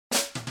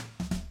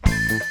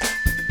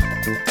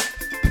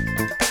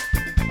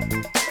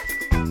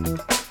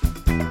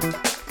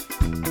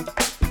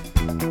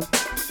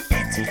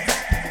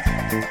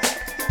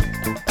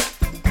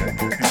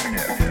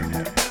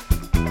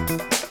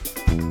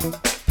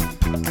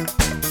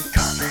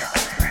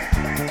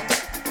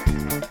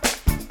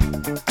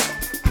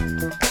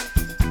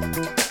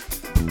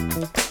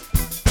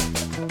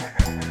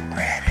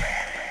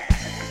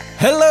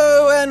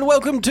Hello and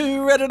welcome to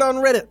Reddit on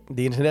Reddit,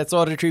 the internet's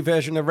auditory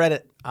version of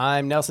Reddit.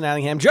 I'm Nelson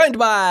Allingham, joined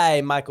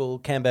by Michael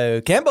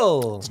Cambo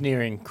Campbell. It's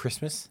nearing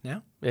Christmas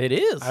now. It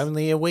is.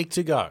 Only a week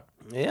to go.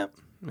 Yep.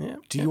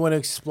 Do you want to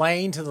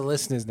explain to the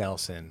listeners,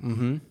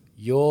 Nelson,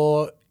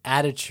 your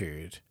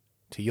attitude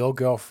to your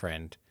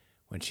girlfriend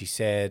when she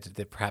said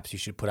that perhaps you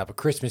should put up a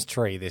Christmas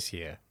tree this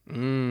year?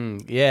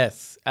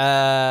 Yes.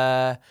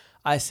 I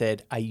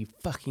said, are you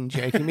fucking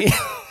joking me?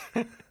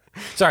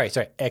 Sorry,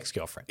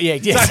 ex-girlfriend. Yeah.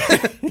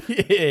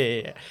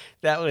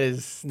 That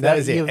was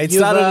it. It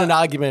started an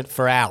argument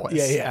for hours.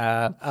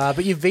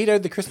 But you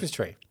vetoed the Christmas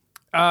tree.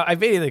 I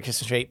vetoed the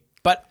Christmas tree,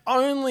 but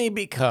only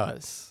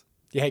because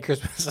You hate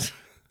Christmas.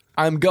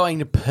 I'm going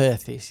to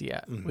Perth this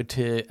year.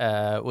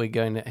 We're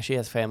going to. She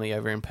has family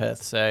over in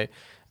Perth, so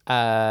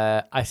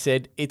I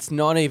said it's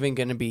not even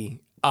going to be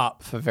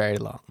up for very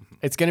long.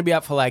 It's going to be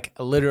up for like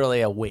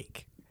literally a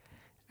week,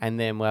 and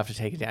then we'll have to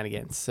take it down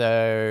again.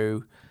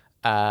 So,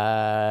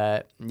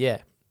 I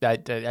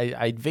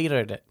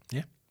vetoed it.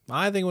 Yeah,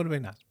 I think it would have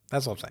been nice.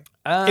 That's what I'm saying.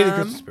 In the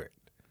Christmas spirit.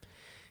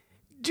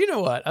 Do you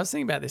know what? I was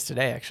thinking about this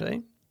today,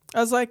 actually. I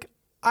was like,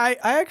 I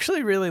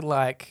actually really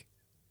like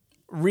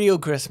real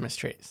Christmas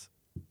trees.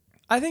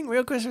 I think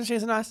real Christmas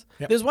trees are nice.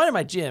 Yep. There's one in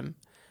my gym,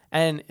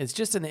 and it's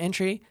just in the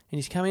entry,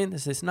 and you come in,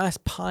 there's this nice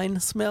pine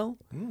smell.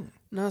 And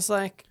I was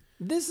like,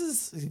 this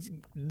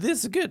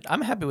is good.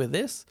 I'm happy with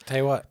this. Tell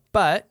you what.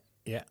 But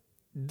Yeah.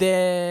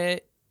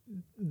 they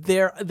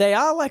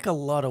are like a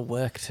lot of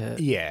work to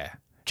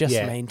just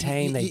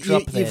maintain. They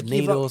drop their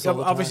needles all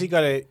the time. Obviously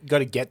got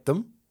to get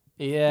them.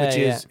 Yeah, Which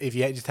is, if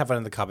you just have one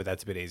in the cupboard,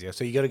 that's a bit easier.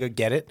 So you got to go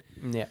get it.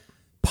 Yeah.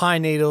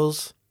 Pine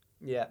needles.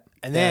 Yeah.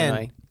 And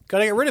then got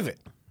to get rid of it.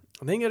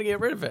 Then you got to get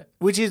rid of it.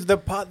 Which is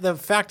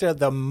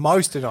the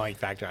most annoying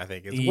factor, I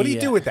think. Is what do you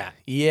do with that?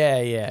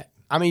 Yeah.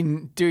 I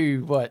mean,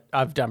 do what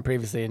I've done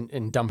previously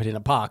and dump it in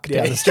a park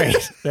down the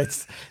street.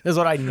 That's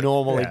what I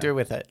normally do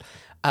with it.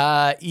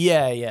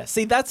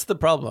 See, that's the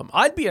problem.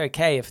 I'd be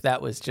okay if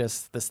that was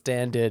just the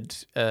standard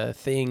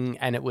thing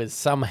and it was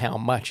somehow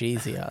much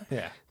easier.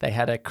 Yeah. They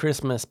had a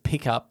Christmas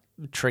pickup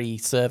tree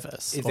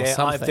service or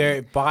something. If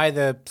they're by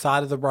the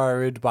side of the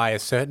road by a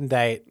certain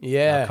date,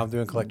 they'll come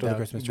through and collect all the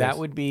Christmas trees. That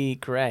would be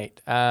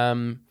great.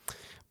 But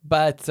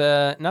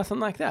nothing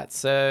like that.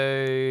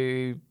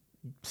 So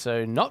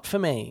not for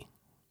me.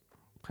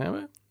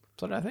 That's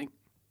what I think.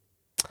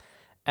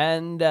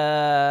 And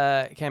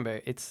Cambo,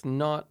 it's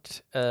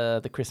not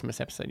the Christmas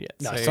episode yet.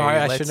 No, sorry,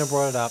 I shouldn't have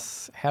brought it up.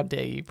 How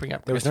dare you bring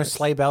up There was no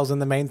sleigh bells in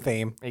the main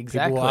theme.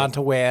 Exactly. People aren't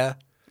aware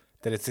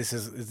that this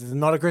is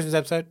not a Christmas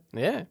episode.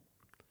 Yeah.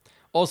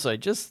 Also,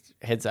 just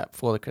heads up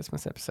for the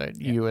Christmas episode,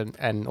 you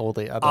and all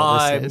the other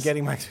I'm listeners.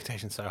 getting my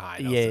expectations so high.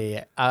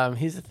 Yeah.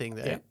 Here's the thing,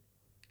 though.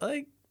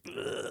 Like,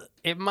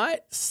 it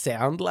might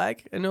sound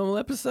like a normal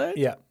episode.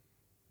 Yeah.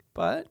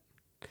 But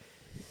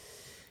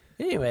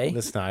anyway,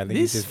 listen, I think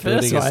he's just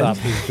building us up.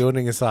 He's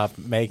building us up,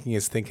 making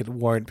us think it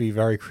won't be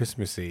very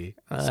Christmassy,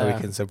 so he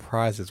can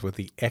surprise us with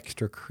the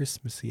extra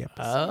Christmassy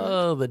episode.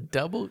 Oh, the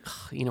double.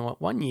 You know what?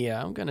 1 year,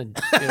 I'm gonna.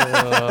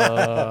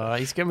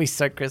 It's gonna be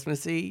so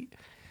Christmassy.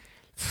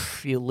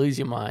 You'll lose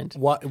your mind.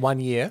 What 1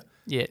 year?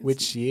 Yeah.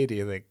 Which year do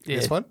you think?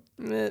 This one?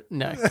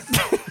 No.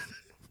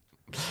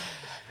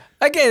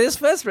 Okay, this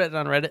first Reddit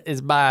on Reddit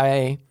is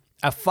by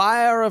A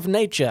Fire of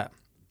Nature,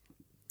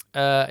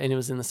 and it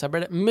was in the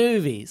subreddit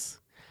Movies.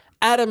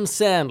 Adam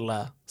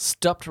Sandler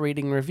stopped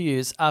reading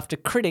reviews after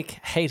critic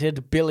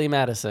hated Billy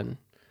Madison.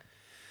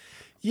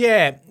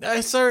 Yeah,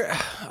 so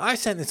I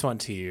sent this one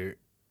to you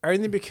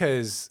only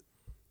because,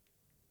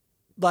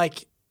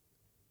 like,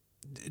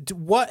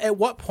 at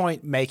what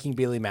point making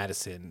Billy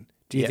Madison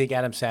do you think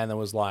Adam Sandler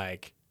was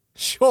like,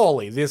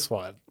 surely this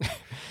one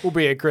will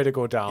be a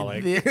critical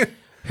darling?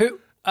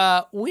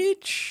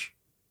 Which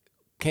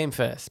came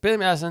first? Billy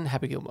Madison,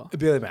 Happy Gilmore?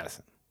 Billy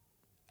Madison.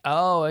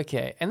 Oh,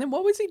 okay. And then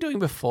what was he doing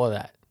before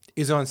that?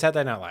 He's on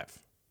Saturday Night Live.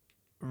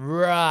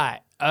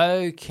 Right.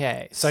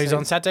 Okay. So he's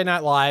on Saturday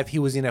Night Live. He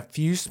was in a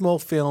few small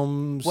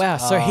films. Wow.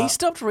 So he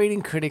stopped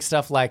reading critic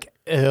stuff like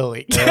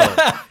early.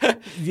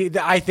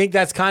 I think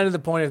that's kind of the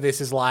point of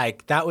this is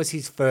like that was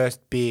his first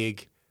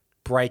big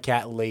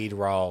breakout lead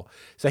role.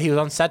 So he was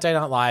on Saturday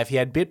Night Live. He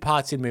had bit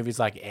parts in movies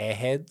like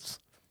Airheads.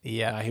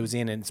 Yeah. He was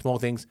in small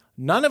things.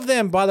 None of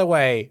them, by the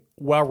way,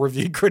 well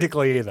reviewed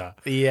critically either.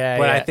 Yeah.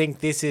 But I think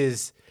this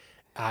is...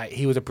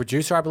 he was a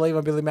producer, I believe,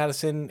 on Billy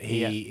Madison.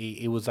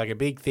 He was like a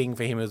big thing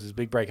for him. It was his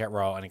big breakout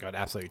role, and it got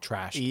absolutely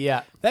trashed.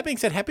 Yeah. That being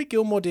said, Happy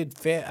Gilmore did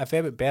a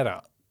fair bit better,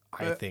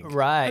 I think.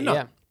 Right,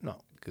 Not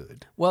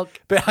good. Well,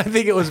 but I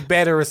think it was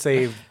better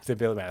received than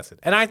Billy Madison.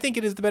 And I think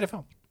it is the better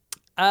film.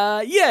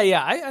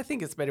 I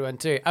think it's a better one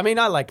too. I mean,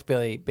 I liked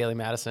Billy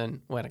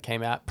Madison when it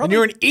came out. And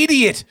you're an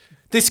idiot.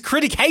 This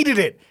critic hated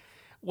it.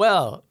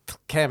 Well,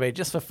 Cambo,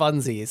 just for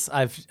funsies,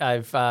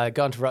 I've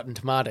gone to Rotten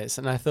Tomatoes,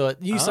 and I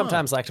thought you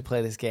sometimes like to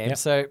play this game. Yep.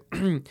 So,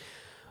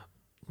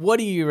 what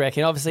do you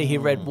reckon? Obviously, he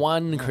read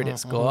one critic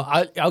score.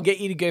 I'll get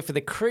you to go for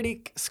the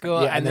critic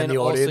score and then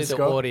also the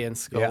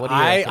audience score. Yeah, what do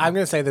you reckon? I'm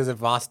going to say there's a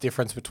vast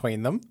difference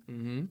between them,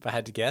 if I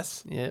had to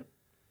guess. Yep.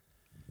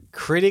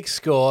 Critic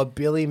score,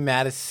 Billy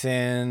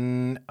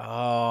Madison.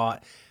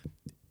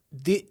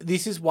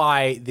 This is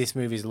why this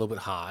movie is a little bit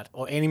hard,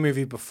 or any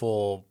movie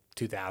before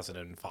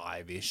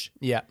 2005-ish.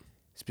 Yeah.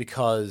 It's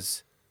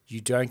because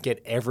you don't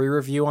get every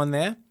review on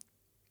there.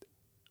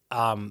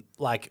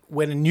 Like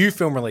when a new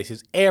film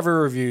releases,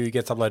 every review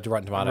gets uploaded to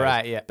Rotten Tomatoes.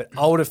 Right, yeah. But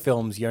older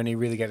films, you only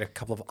really get a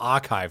couple of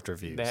archived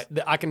reviews.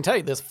 I can tell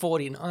you there's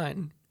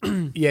 49.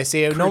 Yeah,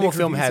 see, a normal critic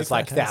film reviews has if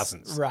like that has-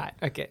 thousands. Right,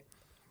 okay.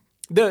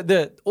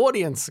 The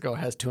audience score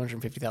has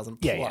 250,000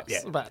 plus. Yeah.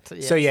 But,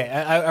 So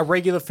yeah, a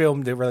regular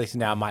film that releases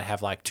now might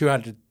have like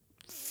 200,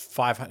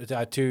 500,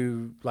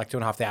 like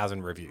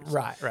 2,500 reviews.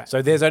 Right.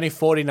 So there's only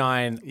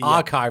 49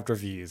 archived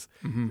reviews.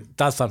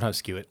 Does sometimes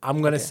skew it.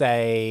 I'm going to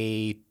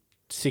say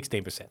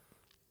 16%.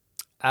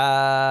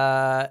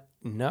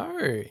 No.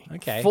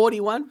 Okay.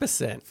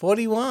 41%.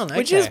 41, okay.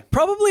 Which is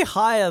probably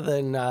higher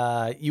than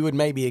you would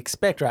maybe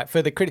expect, right?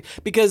 For the critic,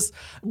 because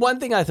one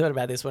thing I thought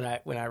about this when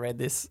I read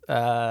this,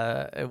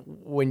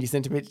 when you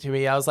sent it to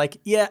me, I was like,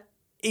 yeah,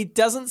 it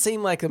doesn't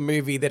seem like a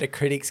movie that a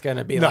critic's going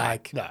to be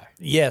like, no.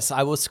 yes,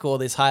 I will score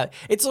this high.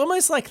 It's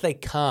almost like they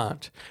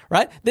can't,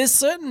 right? There's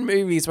certain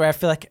movies where I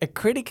feel like a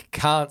critic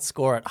can't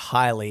score it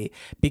highly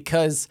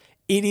because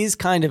it is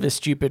kind of a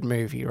stupid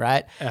movie,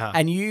 right?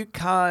 And you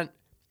can't.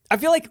 I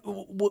feel like,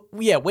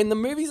 when the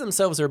movies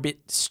themselves are a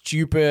bit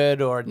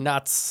stupid or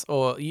nuts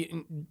or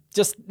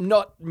just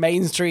not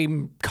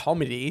mainstream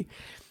comedy,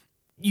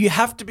 you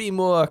have to be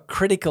more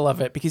critical of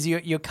it because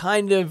you're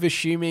kind of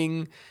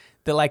assuming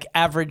the like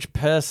average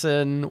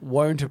person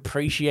won't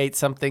appreciate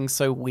something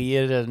so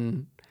weird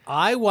and.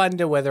 I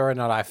wonder whether or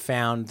not I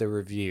found the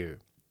review.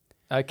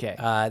 Okay.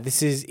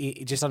 This is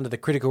just under the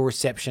critical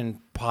reception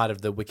part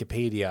of the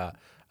Wikipedia.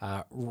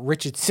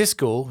 Richard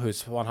Siskel,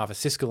 who's one half of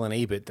Siskel and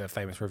Ebert, the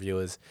famous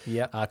reviewers,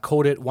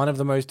 called it one of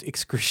the most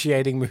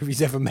excruciating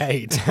movies ever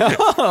made.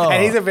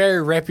 And he's a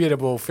very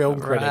reputable film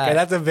critic. Right. And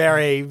that's a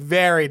very,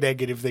 very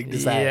negative thing to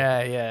say.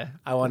 Yeah.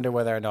 I wonder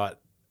whether or not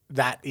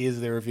that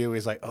is the review.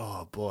 Is like,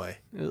 oh boy.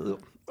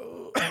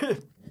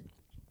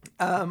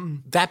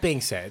 That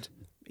being said,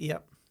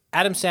 Yep.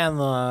 Adam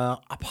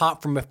Sandler,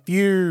 apart from a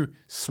few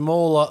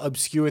smaller,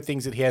 obscure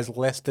things that he has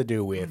less to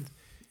do with,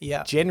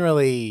 Yeah.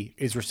 generally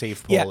is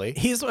received poorly.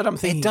 Yeah. Here's what I'm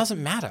thinking. It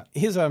doesn't matter.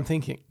 Here's what I'm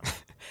thinking.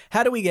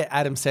 How do we get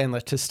Adam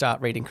Sandler to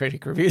start reading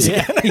critic reviews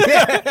again?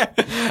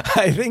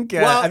 I think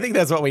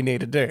that's what we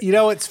need to do. You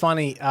know what's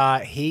funny?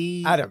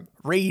 Adam,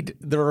 read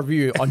the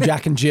review on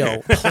Jack and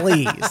Jill,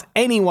 please.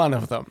 Any one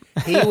of them.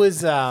 He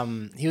was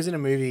in a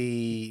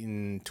movie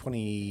in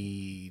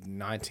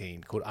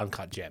 2019 called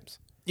Uncut Gems.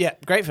 Yeah,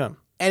 great film.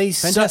 And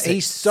he's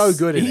Fantastic. so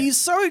good in it. He's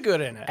so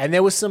good in it. And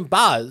there was some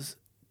buzz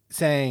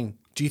saying,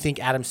 do you think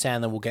Adam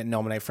Sandler will get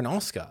nominated for an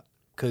Oscar?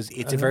 Because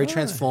it's a very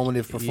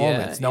transformative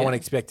performance. No one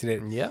expected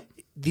it. Yeah.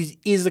 This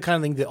is the kind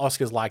of thing that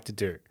Oscars like to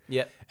do.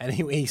 Yeah. And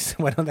he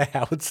went on the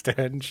Howard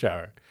Stern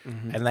show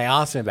and they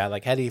asked him about,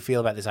 like, how do you feel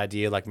about this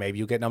idea? Like, maybe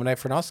you'll get nominated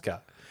for an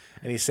Oscar.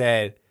 And he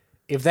said,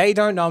 if they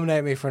don't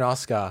nominate me for an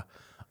Oscar,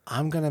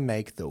 I'm going to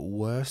make the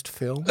worst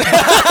film.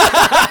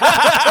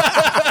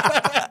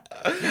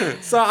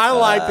 So I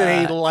like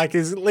that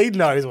he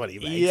knows what he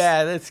makes.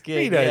 Yeah, that's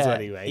good. He knows what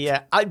he makes.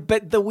 Yeah,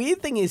 but the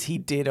weird thing is he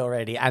did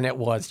already, and it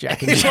was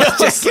Jack and It Jill.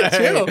 was Jack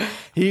and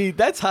Jill.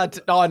 That's hard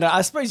to... Oh, no,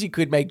 I suppose you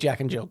could make Jack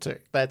and Jill too.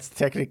 That's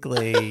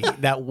technically...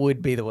 that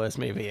would be the worst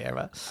movie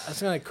ever. I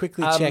was going to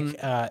quickly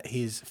check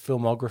his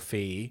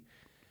filmography.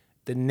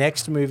 The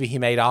next movie he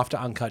made after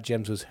Uncut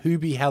Gems was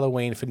Hubie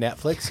Halloween for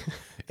Netflix.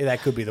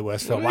 That could be the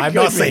worst film. I've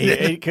not seen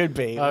it. It could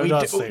be. I've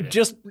not seen it.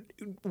 Just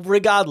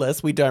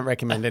regardless, we don't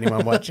recommend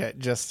anyone watch it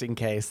just in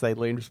case they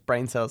lose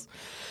brain cells.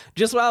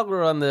 Just while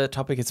we're on the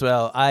topic as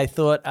well, I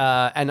thought,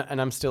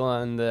 and I'm still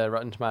on the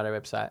Rotten Tomato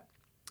website.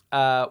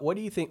 What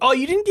do you think? Oh,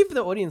 you didn't give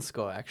the audience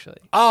score actually.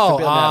 Oh, for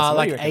Bill Madison.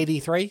 What do you like reckon?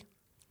 83?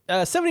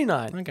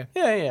 79. Okay.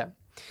 Yeah.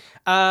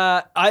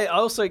 I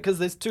also, because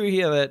there's two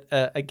here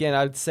that, again,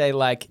 I would say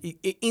like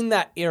in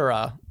that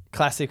era,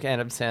 classic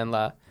Adam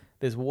Sandler,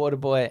 there's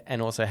Waterboy and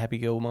also Happy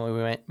Gilmore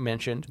we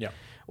mentioned. Yeah.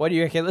 What do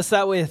you reckon? Let's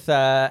start with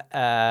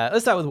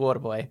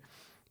Waterboy.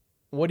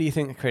 What do you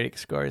think the critic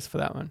score is for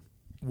that one?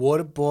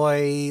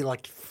 Waterboy,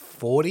 like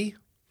 40?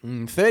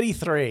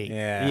 33.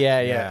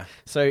 Yeah.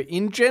 So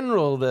in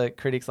general, the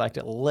critics liked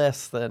it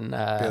less than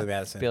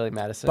Billy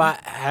Madison.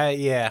 But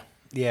yeah,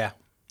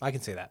 I can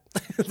see that.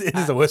 It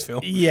is the worst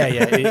film. yeah,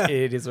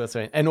 it is worth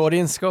saying. And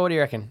audience score, what do you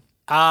reckon?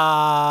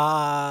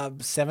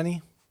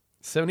 70.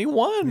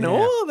 71. Yeah.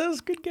 Oh, that was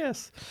a good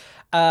guess.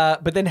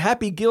 But then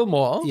Happy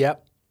Gilmore.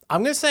 Yep.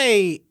 I'm going to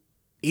say,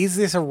 is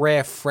this a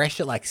rare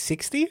fresh at like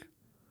 60?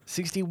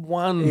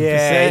 61%.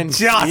 Yeah,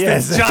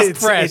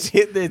 just fresh.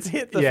 It's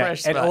hit the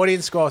fresh And spot.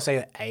 audience score, I'll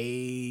say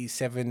a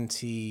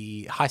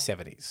 70, high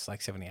 70s,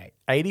 like 78.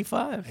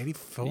 85.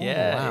 84.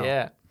 Yeah, wow.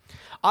 yeah.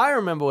 I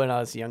remember when I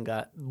was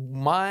younger,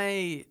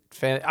 my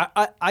family,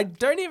 I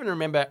don't even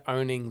remember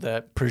owning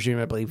the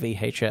presumably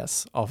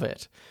VHS of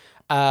it.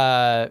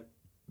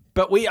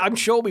 But I'm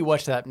sure we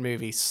watched that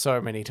movie so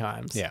many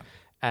times. Yeah.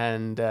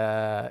 And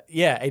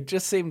it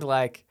just seemed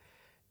like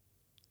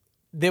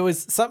there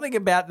was something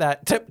about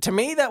that. To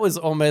me, that was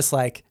almost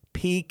like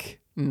peak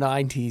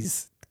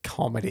 90s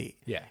comedy.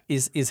 Yeah.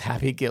 Is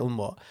Happy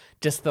Gilmore.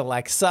 Just the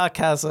like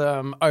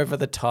sarcasm, over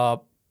the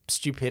top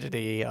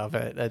stupidity of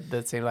it.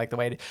 That seemed like the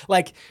way to,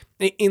 like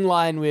in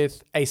line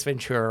with Ace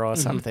Ventura or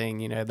something,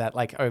 you know, that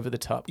like over the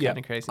top kind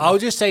of crazy. I'll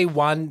just say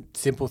one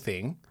simple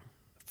thing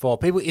for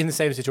people in the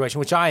same situation,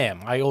 which I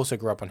am. I also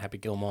grew up on Happy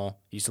Gilmore.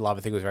 Used to love it.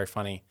 I think it was very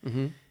funny.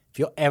 Mm-hmm. If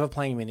you're ever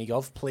playing mini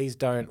golf, please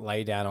don't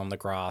lay down on the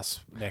grass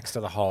next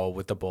to the hole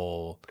with the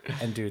ball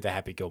and do the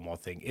Happy Gilmore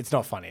thing. It's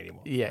not funny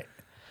anymore. Yeah.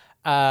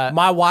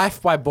 My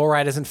Wife by Ball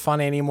Ride isn't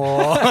funny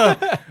anymore.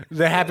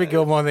 The Happy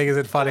Gilmore thing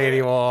isn't funny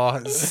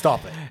anymore.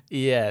 Stop it.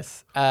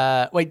 Yes.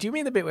 Wait, do you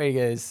mean the bit where he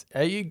goes,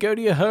 you go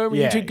to your home,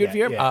 Yeah, you're too good for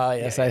your... yeah, oh,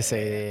 yes, I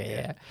see.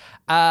 Yeah.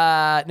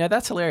 No,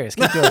 that's hilarious.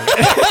 Keep doing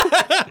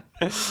it.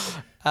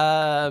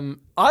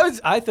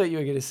 I thought you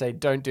were going to say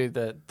don't do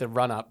the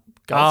run-up.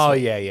 Oh,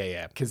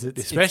 yeah. Because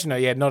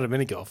Especially, not a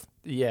mini golf.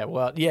 Yeah,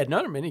 well, yeah,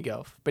 not a mini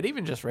golf, but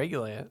even just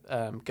regular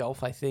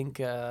golf, I think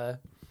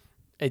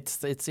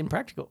it's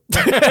impractical.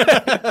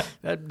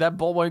 that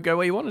ball won't go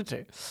where you want it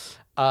to,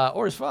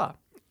 or as far.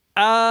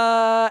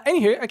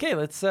 Anywho, okay,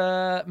 let's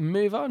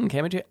move on,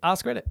 Cameron, to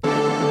Ask Reddit.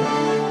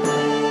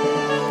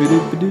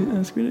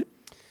 Ask Reddit.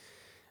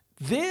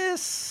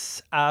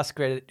 This Ask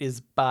Reddit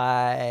is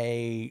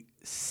by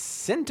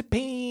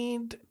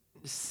Centipede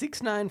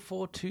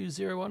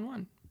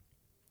 69420011.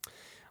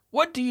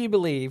 What do you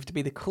believe to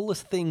be the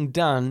coolest thing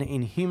done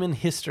in human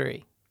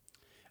history?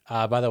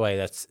 By the way,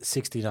 that's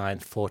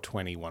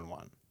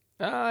 694211.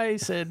 I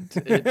said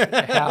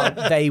how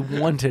they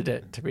wanted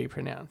it to be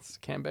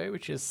pronounced, Cambo,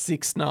 which is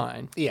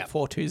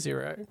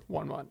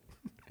 69420011.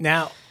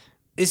 Now,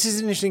 this is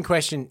an interesting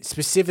question,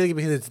 specifically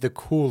because it's the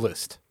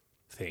coolest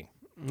thing.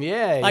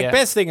 Yeah, Like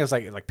best thing is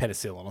like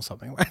penicillin or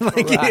something. Like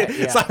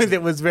Right, something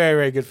that was very,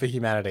 very good for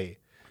humanity.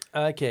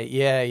 Okay,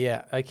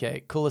 yeah.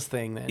 Okay, coolest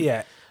thing then.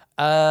 Yeah.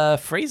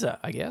 Freezer,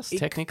 I guess,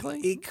 technically.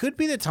 It could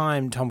be the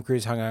time Tom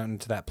Cruise hung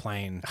onto that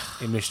plane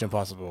in Mission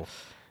Impossible.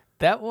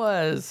 That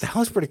was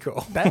pretty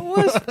cool. That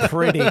was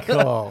pretty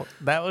cool.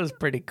 That was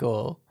pretty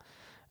cool.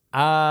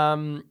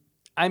 I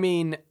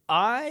mean,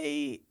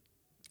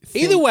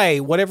 Either way,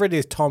 whatever it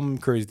is, Tom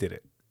Cruise did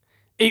it.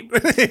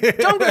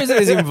 Tom Cruise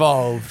is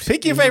involved.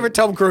 Pick your favorite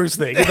Tom Cruise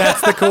thing.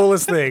 That's the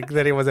coolest thing that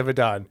anyone's ever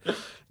done.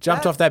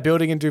 Jumped off that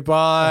building in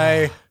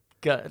Dubai.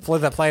 Flew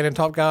that plane in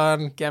Top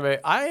Gun. Gambo,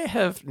 I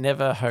have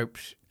never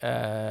hoped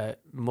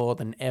more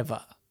than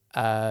ever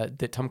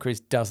that Tom Cruise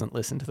doesn't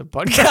listen to the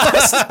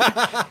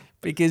podcast.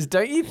 Because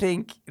don't you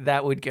think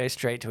that would go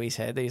straight to his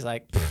head? That he's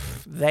like,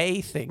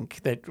 they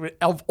think that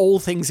of all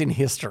things in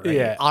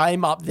history,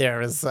 I'm up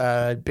there as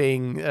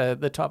being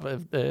the top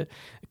of the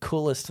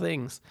coolest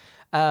things.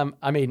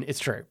 I mean, it's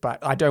true, but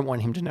I don't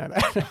want him to know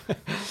that.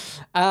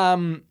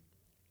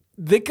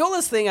 The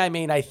coolest thing,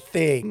 I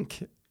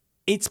think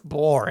it's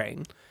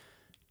boring.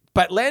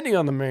 But landing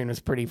on the moon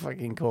was pretty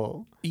fucking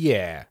cool.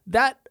 Yeah.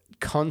 That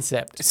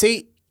concept.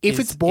 See, if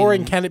it's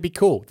boring, can it be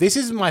cool? This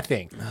is my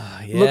thing.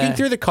 Looking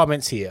through the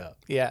comments here.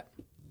 Yeah.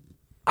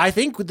 I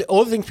think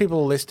all the things people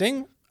are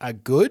listing are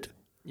good,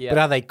 but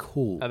are they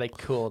cool? Are they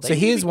cool? So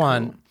here's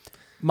one.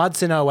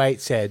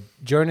 Mudson08 said,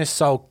 Jonas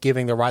Salk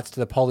giving the rights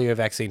to the polio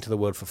vaccine to the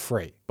world for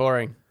free.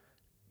 Boring.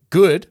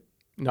 Good.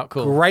 Not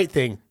cool. Great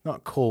thing.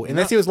 Not cool.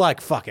 Unless he was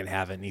like, fucking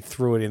have it. And he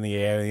threw it in the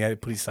air and he had to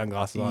put his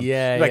sunglasses on.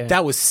 Yeah. Like,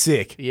 that was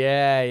sick.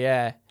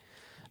 Yeah.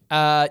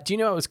 Do you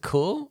know what was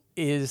cool?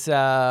 Is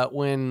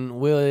when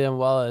William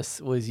Wallace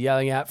was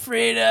yelling out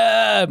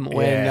freedom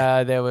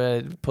when they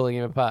were pulling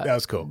him apart. That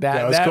was cool.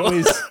 That was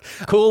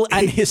cool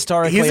and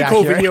historically Here's a cool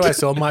accurate. video I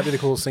saw. Might be the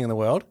coolest thing in the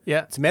world.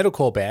 Yeah. It's a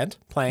metalcore band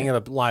playing at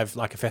a live,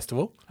 like a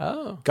festival.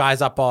 Oh.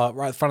 Guys up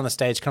right in front of the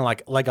stage, kind of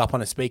like leg up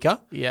on a speaker.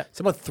 Yeah.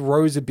 Someone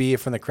throws a beer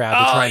from the crowd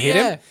to try and hit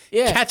him.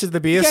 Yeah. Catches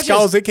the beer,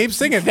 skulls it, keeps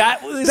singing.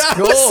 That was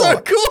cool. Was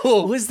so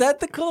cool. Was that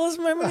the coolest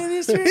moment in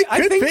history? It I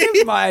could think be.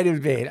 it might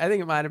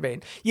have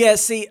been. Yeah,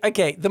 see,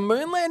 okay, the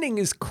moon landing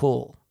is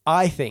cool.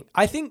 I think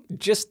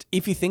just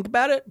if you think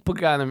about it, put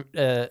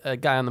a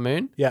guy on the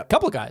moon. Yeah. A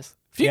couple of guys.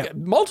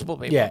 Multiple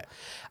people. Yeah.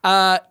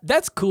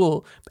 That's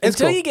cool.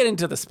 Until cool. you get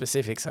into the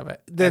specifics of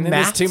it. The and then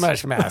there's maths. too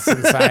much maths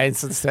and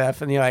science and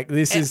stuff. And you're like,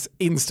 this is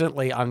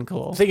instantly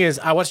uncool. The thing is,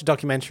 I watched a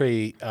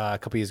documentary a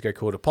couple years ago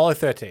called Apollo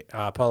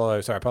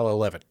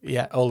 11.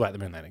 Yeah. All about the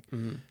moon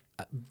landing.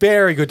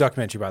 Very good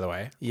documentary, by the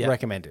way. Yeah.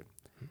 Recommend it.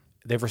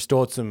 They've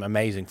restored some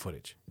amazing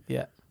footage.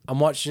 Yeah. I'm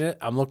watching it.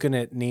 I'm looking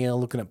at Neil,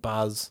 looking at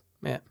Buzz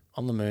Yeah.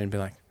 on the moon,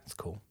 being like, that's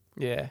cool.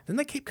 Yeah. Then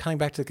they keep coming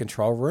back to the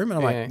control room, and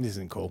I'm like, this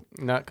isn't cool.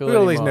 Not cool. Look at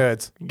all these anymore.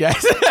 nerds.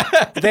 Guys.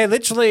 They're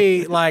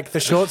literally like the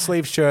short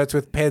sleeve shirts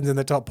with pens in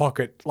the top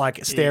pocket, like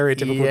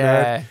stereotypical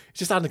Yeah. nerd. It's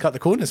just undercut the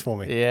coolness for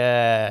me.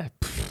 Yeah.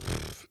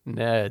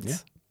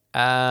 Nerds.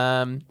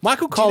 Michael do you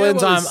know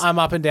Collins, what was- I'm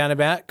up and down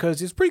about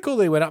because it's pretty cool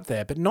that he went up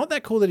there, but not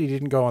that cool that he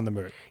didn't go on the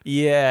moon.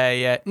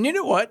 Yeah. You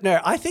know what?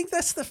 No, I think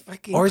that's the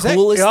fucking Or is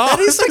coolest. that? That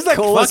is it's the like,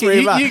 coolest fuck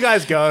it, move. you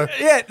guys go.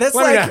 Yeah, that's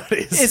Let me know like how it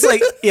is. it's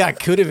like yeah, I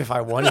could have if I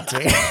wanted to,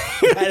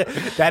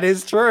 That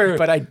is true.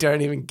 but I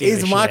don't even give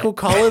Is a Michael shit.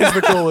 Collins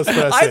the coolest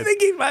person? I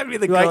think he might be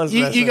the like coolest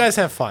you person. guys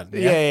have fun.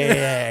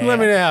 Yeah. Let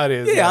me know how it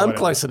is. Yeah, I'm whatever.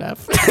 close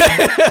enough.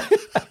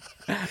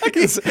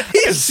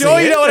 Sure,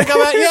 you don't want to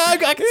come out? Yeah,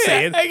 I can see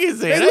it. I can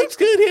see it. It looks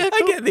good. Yeah, I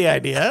cool. get the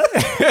idea.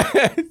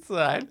 It's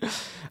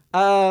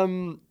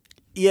fine.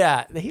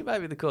 Yeah, he might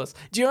be the coolest.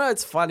 Do you know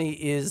what's funny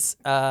is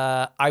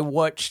I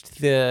watched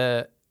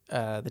the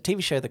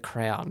TV show The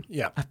Crown.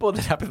 Yeah. I brought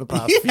it up in the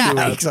past Yeah.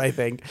 few weeks, I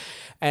think.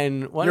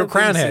 And one You're of a the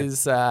crown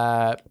things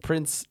is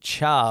Prince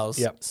Charles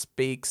Yep.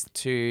 speaks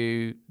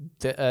to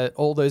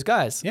all those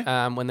guys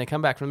Yeah. when they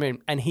come back from the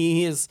moon. And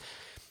he is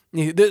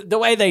the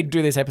way they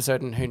do this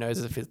episode, and who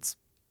knows if it's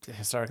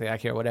historically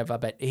accurate or whatever,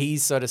 but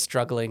he's sort of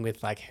struggling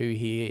with like who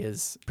he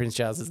is, Prince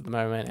Charles is at the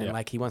moment, and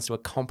like he wants to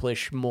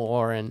accomplish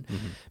more and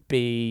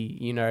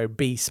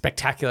be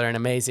spectacular and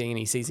amazing, and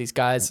he sees these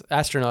guys,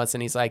 astronauts,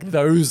 and he's like,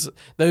 those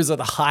are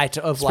the height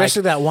of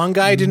Especially like that one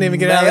guy who didn't even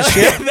get out of the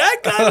ship. that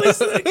guy was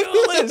the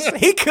coolest.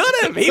 He could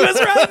have. He was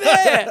right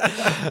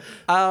there.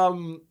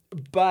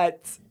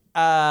 But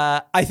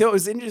I thought it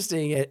was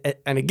interesting,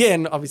 and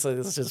again, obviously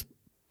this is just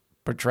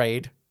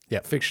portrayed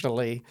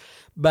fictionally,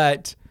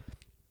 but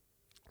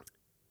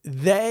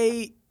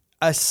they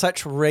are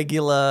such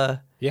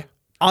regular,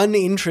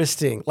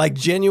 uninteresting, like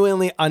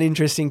genuinely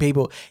uninteresting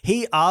people.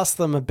 He asked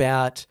them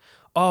about,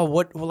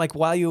 what, like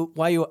while you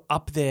were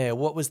up there,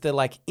 what was the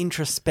like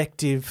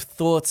introspective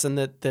thoughts and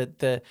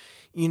the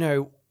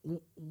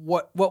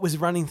what was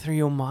running through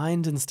your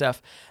mind and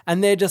stuff,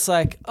 and they're just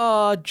like,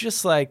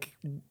 just like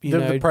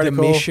the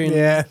protocol. mission,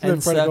 Yeah, the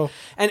and protocol. stuff.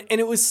 And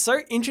it was so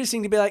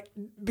interesting to be like,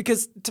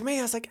 because to me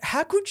I was like,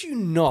 how could you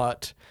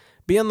not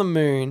be on the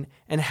moon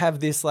and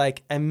have this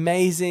like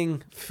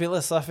amazing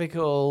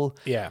philosophical,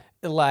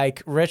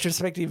 like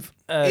retrospective.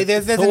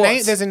 There's a thoughts.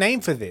 name. There's a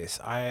name for this.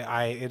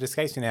 It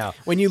escapes me now.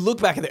 When you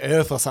look back at the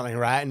Earth or something,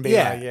 right, and be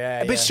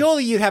like, But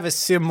surely you'd have a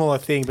similar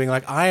thing, being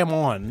like, I am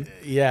on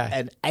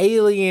an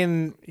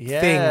alien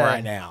thing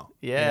right now.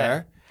 Yeah. You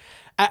know?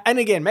 And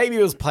again, maybe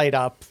it was played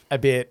up a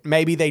bit.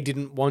 Maybe they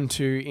didn't want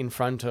to, in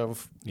front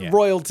of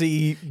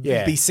royalty,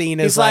 be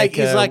seen as like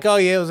he's like, oh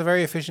yeah, it was a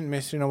very efficient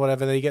mission or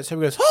whatever. Then he gets home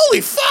and goes,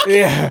 holy fuck!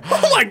 Yeah.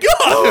 Oh my god!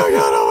 Oh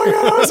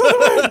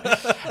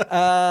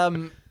my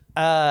god!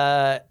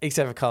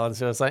 except for Collins,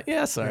 who was like,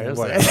 yeah, sorry. It was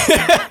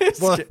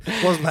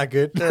Wasn't that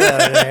good?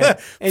 Anyway,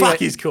 Fuck,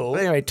 he's cool.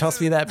 Anyway, toss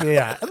me that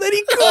beer. And then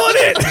he caught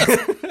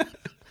it.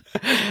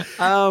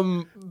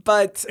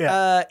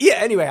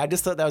 Anyway, I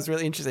just thought that was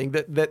really interesting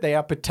that they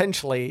are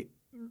potentially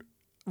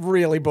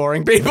really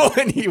boring people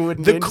and you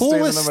wouldn't be The interested in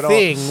coolest them at all.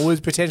 thing was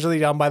potentially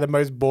done by the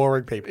most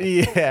boring people.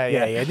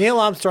 Yeah. Neil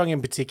Armstrong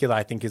in particular,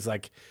 I think, is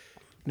like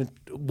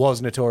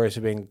was notorious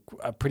for being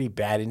a pretty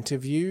bad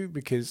interview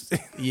because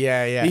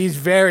he's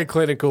very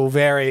clinical,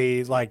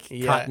 very like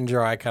cut and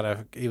dry kind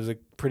of. He was a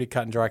pretty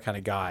cut and dry kind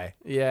of guy.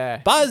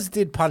 Yeah. Buzz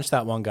did punch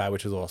that one guy,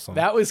 which was awesome.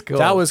 That was cool.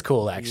 That was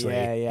cool, actually.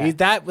 Yeah.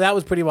 That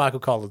was pretty Michael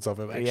Collins of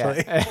him,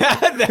 actually.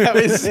 That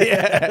was,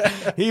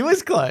 he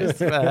was close,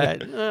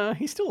 but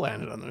he still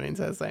landed on the moon,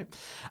 so that's the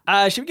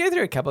same. Should we go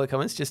through a couple of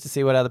comments just to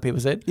see what other people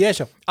said? Yeah,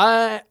 sure.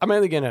 I'm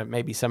only going to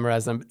maybe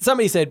summarize them.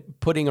 Somebody said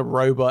putting a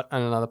robot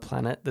on another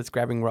planet that's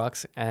grabbing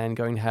rocks and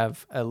going to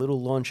have a little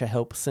launcher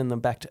help send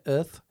them back to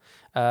Earth.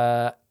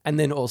 And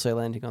then also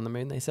landing on the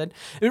moon, they said.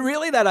 And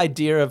really that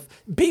idea of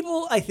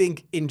people, I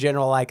think, in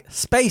general, like,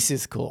 space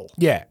is cool.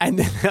 Yeah. And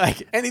then,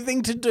 like,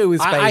 anything to do with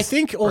space. I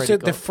think also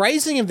pretty the cool.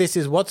 phrasing of this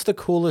is what's the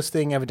coolest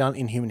thing ever done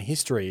in human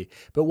history?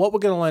 But what we're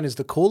going to learn is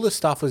the coolest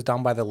stuff was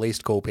done by the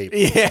least cool people.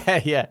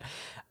 Yeah.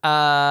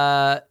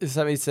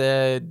 Somebody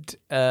said,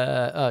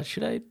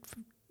 should I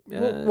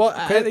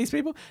credit these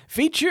people?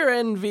 Feature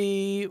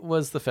Envy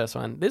was the first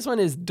one. This one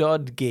is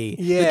Dodgy.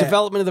 Yeah. The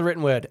development of the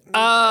written word.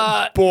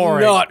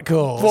 Boring. Not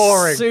cool.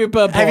 Boring.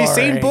 Super boring. Have you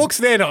seen books?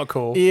 They're not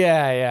cool.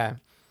 Yeah.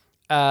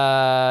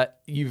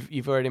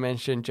 You've already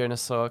mentioned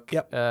Jonas Salk.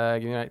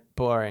 Yep.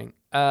 Boring.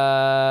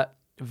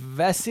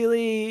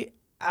 Vasily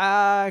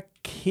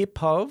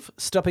Arkhipov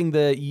stopping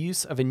the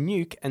use of a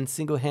nuke and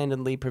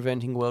single-handedly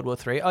preventing World War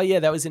III. Oh yeah,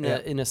 that was in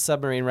a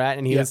submarine, right?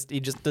 And he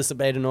just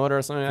disobeyed an order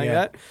or something like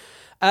that.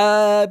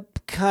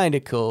 Kind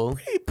of cool.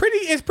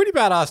 It's pretty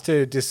badass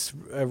to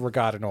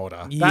disregard an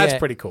order. That's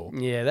pretty cool.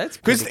 Yeah, that's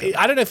Because pretty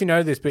cool. I don't know if you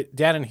know this, but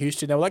down in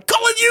Houston, they were like,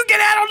 Collins, you get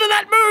out onto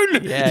that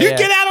moon. Yeah.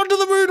 Get out onto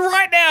the moon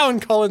right now.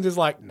 And Collins is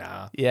like,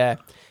 nah. Yeah.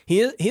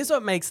 Here's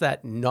what makes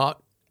that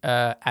not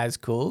as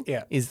cool.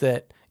 Yeah. Is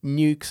that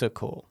nukes are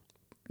cool.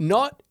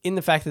 Not in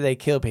the fact that they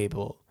kill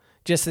people,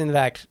 just in the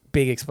fact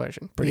big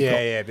explosion. Pretty cool.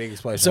 Yeah, big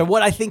explosion. So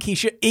what I think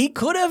he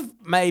could have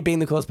maybe been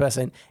the coolest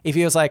person if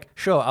he was like,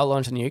 sure, I'll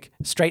launch a nuke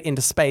straight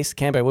into space.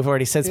 Cambo, we've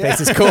already said space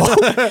is cool.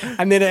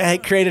 And then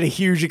it created a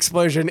huge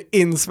explosion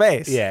in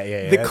space.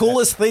 Yeah. The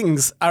coolest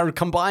things are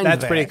combined That's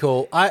there. pretty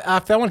cool. I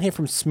found one here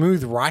from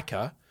Smooth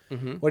Riker.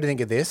 What do you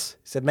think of this?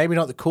 He said, maybe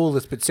not the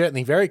coolest, but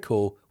certainly very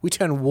cool. We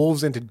turn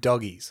wolves into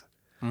doggies.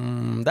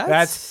 You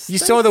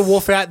saw the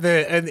wolf out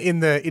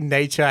in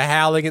nature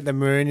howling at the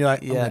moon. You're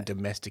like, I'm going to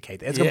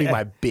domesticate that. It's going to be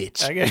my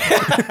bitch. Okay.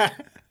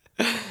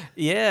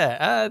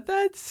 Yeah,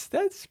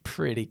 that's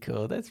pretty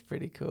cool. That's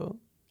pretty cool.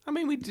 I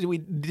mean, we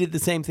did the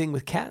same thing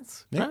with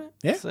cats, right?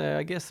 Yeah. So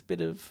I guess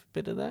bit of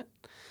that.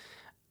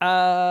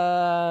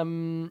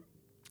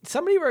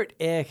 Somebody wrote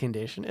air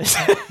conditioners.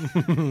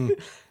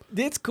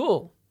 It's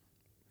cool.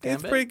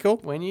 It's pretty cool.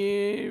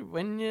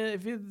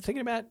 If you're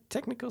thinking about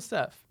technical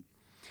stuff.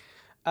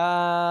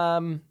 I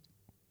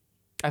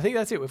think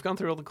that's it. We've gone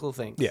through all the cool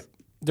things. Yeah.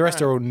 The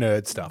rest are all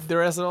nerd stuff. The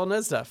rest are all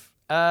nerd stuff.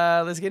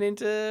 Let's get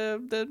into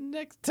the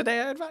next Today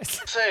I Advice.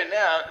 So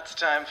now it's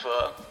time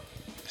for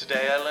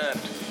Today I Learned.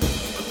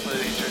 What's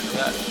the intro to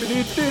that?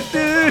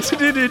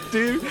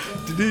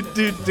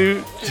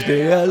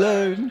 Today I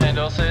learned. And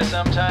also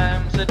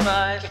sometimes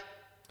advice.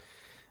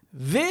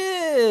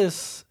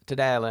 This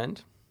Today I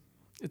Learned.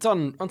 It's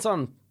on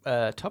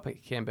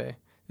topic, Cambo.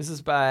 This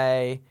is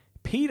by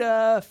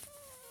Peter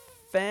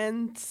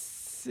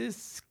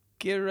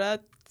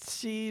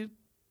Francisciracci.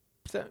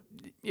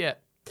 Yeah.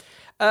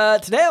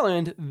 Today I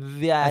learned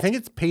that I think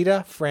it's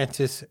Peter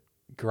Francis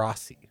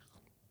Grassi.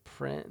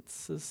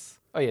 Francis.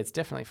 Oh yeah, it's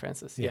definitely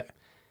Francis. Yeah.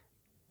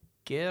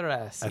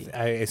 Gerasi.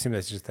 I assume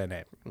that's just their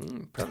name.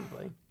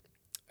 Probably.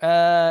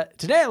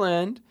 Today I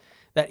learned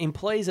that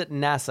employees at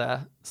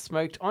NASA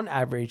smoked on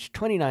average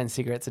 29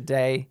 cigarettes a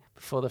day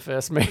before the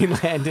first moon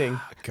landing.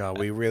 God,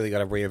 we really got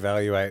to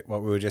reevaluate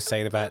what we were just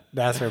saying about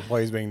NASA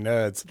employees being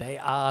nerds. They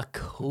are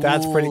cool.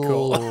 That's pretty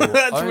cool.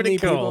 That's Only pretty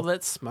cool. people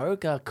that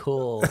smoke are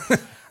cool.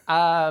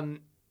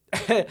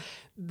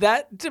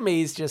 That to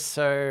me is just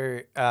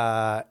so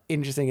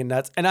interesting and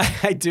nuts. And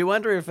I do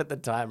wonder if at the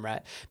time,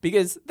 right?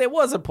 Because there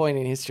was a point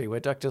in history where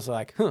doctors were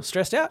like,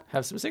 stressed out?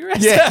 Have some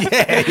cigarettes?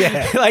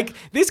 Yeah. Like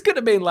this could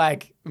have been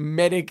like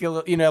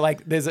medical,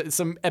 like there's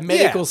some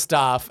medical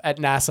staff at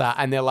NASA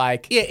and they're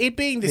like... Yeah, it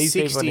being the These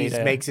people need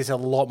 60s makes this a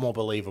lot more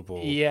believable.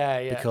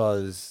 Yeah.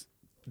 Because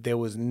there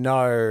was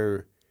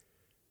no,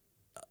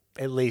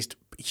 at least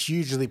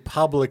hugely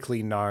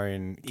publicly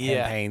known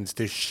campaigns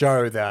to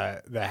show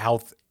the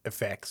health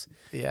effects.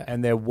 Yeah.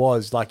 And there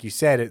was, like you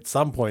said, at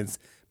some points,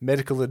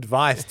 medical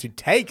advice to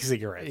take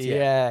cigarettes.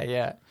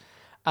 Yeah.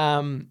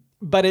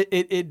 But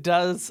it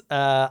does,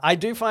 I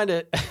do find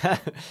it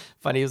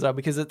funny as well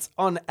because it's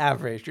on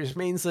average, which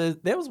means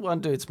that there was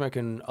one dude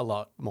smoking a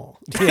lot more.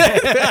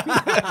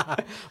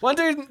 One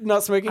dude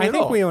not smoking at all. I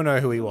think we all know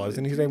who he was,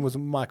 and his name was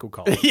Michael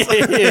Collins.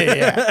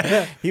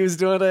 Yeah. He was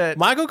doing it.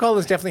 Michael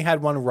Collins definitely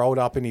had one rolled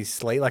up in his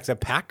sleeve, like a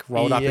pack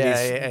rolled up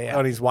in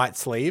on his white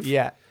sleeve.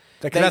 Yeah.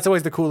 Because that's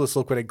always the coolest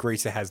look when a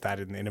greaser has that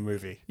in a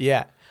movie.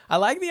 Yeah. I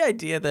like the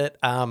idea that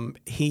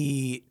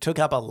he took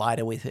up a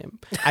lighter with him,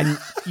 and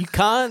you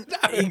can't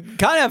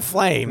have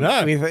flame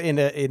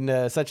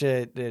in such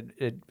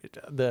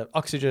the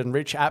oxygen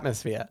rich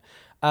atmosphere.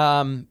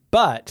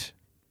 But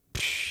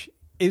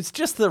it's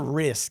just the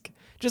risk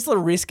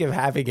of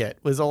having it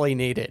was all he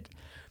needed.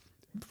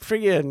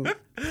 Friggin'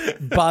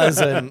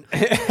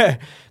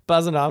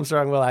 Buzz and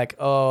Armstrong were like,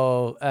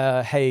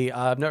 hey,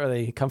 I'm not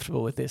really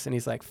comfortable with this, and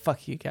he's like,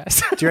 fuck you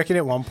guys. Do you reckon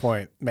at one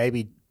point,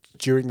 maybe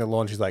during the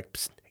launch, he's like,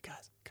 psst, hey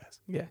guys,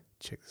 Yeah.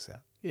 check this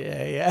out.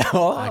 Yeah.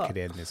 I could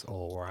end this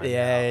all right.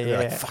 Yeah, now. yeah.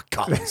 Like, fuck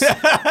Collins.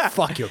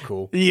 Fuck, you're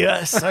cool.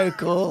 Yeah, so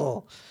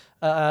cool.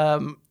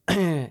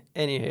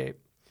 Anywho.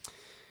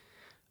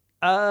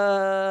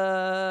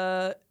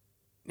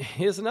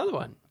 Here's another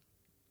one.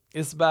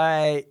 It's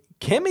by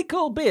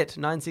Chemical Bit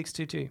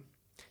 9622.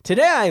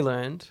 Today I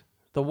learned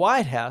the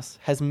White House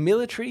has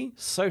military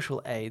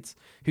social aides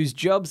whose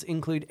jobs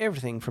include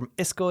everything from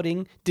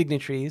escorting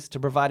dignitaries to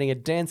providing a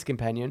dance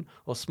companion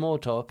or small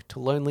talk to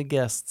lonely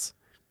guests.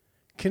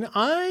 Can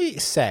I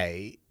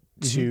say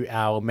to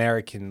our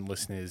American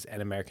listeners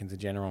and Americans in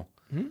general,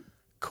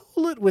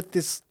 cool it with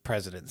this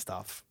president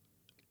stuff.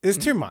 There's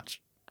too much.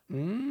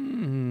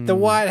 The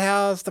White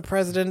House, the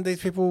president,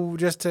 these people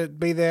just to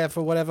be there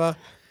for whatever.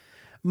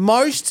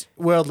 Most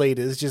world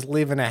leaders just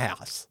live in a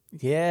house.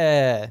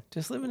 Yeah,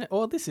 just living it.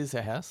 Oh, this is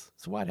her house.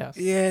 It's a White House.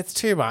 Yeah, it's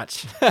too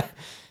much.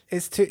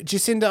 It's too.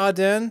 Jacinda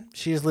Ardern,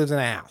 she just lives in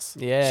a house.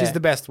 Yeah. She's the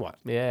best one.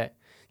 Yeah.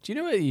 Do you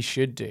know what you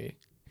should do?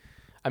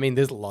 I mean,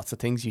 there's lots of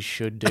things you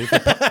should do for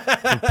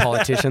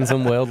politicians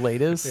and world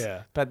leaders.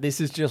 Yeah. But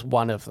this is just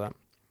one of them.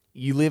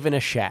 You live in a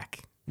shack.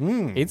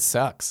 It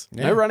sucks.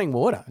 No running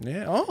water.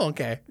 Yeah. Oh,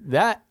 okay.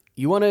 That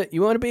you want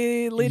to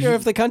be leader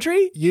of the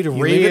country? You'd You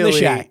really, live in the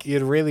shack.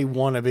 You'd really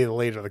want to be the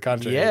leader of the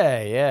country.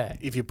 Yeah.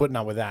 If you're putting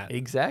up with that.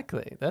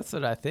 Exactly. That's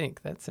what I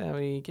think. That's how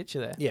we get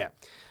you there. Yeah.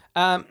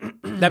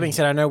 That being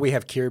said, I know we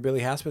have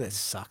Kirribilli House, but it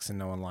sucks and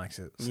no one likes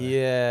it. So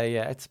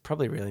Yeah. It's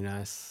probably really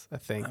nice, I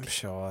think. I'm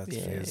sure it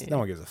is. Yeah. No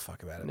one gives a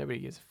fuck about it. Nobody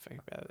gives a fuck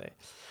about it.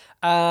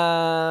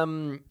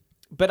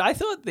 But I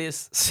thought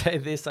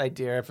this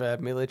idea of a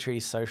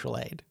military social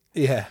aid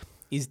Yeah.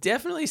 is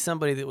definitely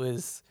somebody that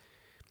was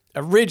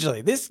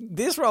originally this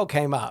role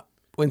came up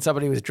when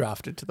somebody was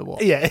drafted to the war.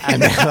 Yeah.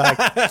 And they're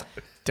like,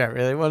 don't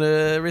really want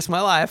to risk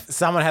my life.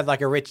 Someone had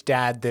like a rich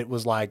dad that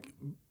was like,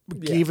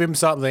 give him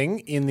something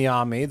in the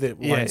army that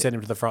won't send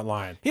him to the front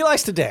line. He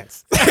likes to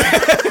dance.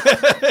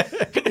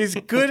 He's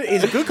good.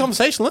 He's a good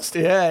conversationalist.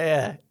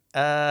 Yeah.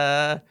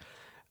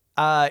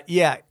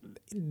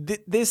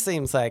 This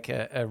seems like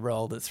a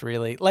role that's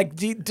really like.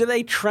 Do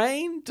they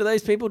train? Do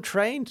those people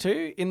train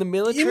too in the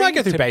military? You might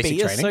go through to basic be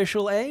training. a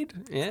social aid.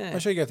 Yeah, I'm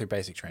sure you go through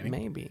basic training.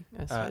 maybe.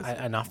 I suppose.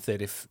 Enough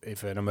that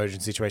if an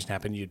emergency situation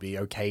happened, you'd be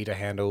okay to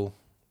handle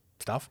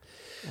stuff.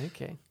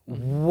 Okay.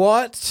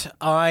 What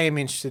I am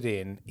interested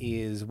in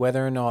is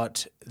whether or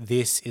not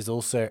this is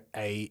also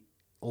a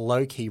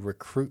low-key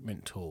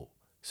recruitment tool.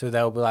 So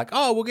they'll be like,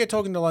 oh, we'll get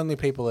talking to lonely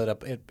people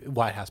at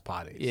White House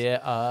parties. Yeah.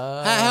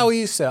 How are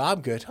you, sir? I'm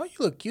good. Oh, you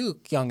look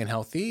young and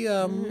healthy.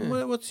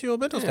 What's your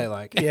mental state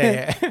like?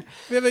 Yeah. Have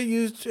you ever are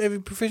you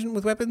proficient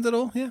with weapons at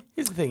all? Yeah.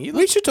 Here's the thing.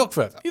 We should talk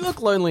further. You look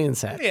lonely and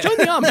sad. Join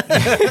the army.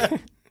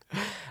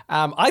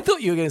 I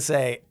thought you were going to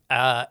say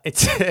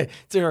it's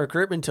a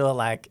recruitment tool.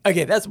 Like,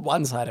 okay, that's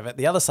one side of it.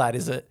 The other side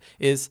is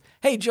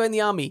hey, join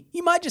the army.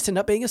 You might just end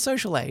up being a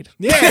social aid.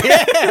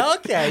 Yeah.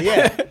 Okay.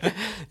 Yeah.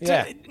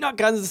 Yeah. Not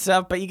guns and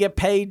stuff, but you get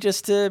paid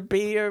just to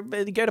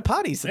go to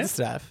parties and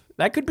stuff.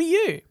 That could be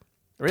you.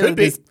 Really, Could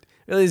be.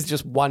 There's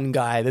just one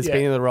guy that's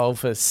been in the role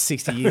for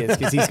 60 years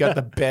because he's got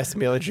the best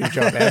military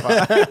job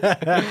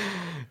ever.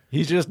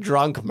 He's just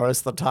drunk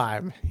most of the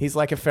time. He's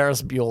like a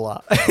Ferris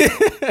Bueller.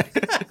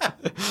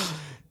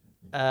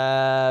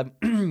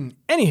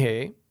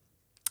 Anywho,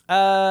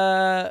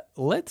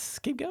 let's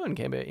keep going,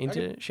 Camber,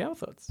 into shower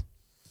thoughts.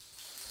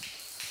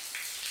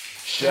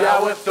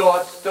 Shower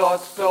thoughts, shower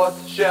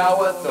thoughts,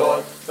 shower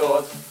thoughts,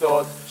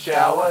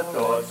 shower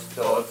thoughts.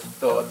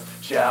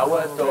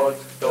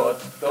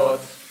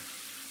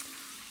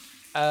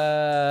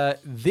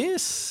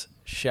 This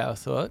shower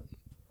thought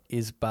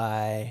is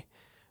by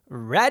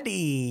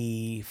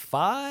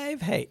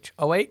Raddy5H.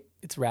 Oh wait,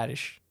 it's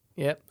Radish.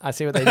 Yep, I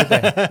see what they did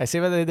there. I see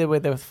what they did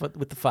with the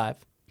 5.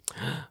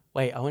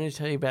 Wait, I want to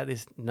tell you about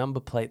this number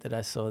plate that I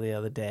saw the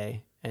other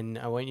day, and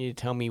I want you to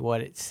tell me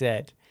what it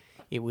said.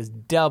 It was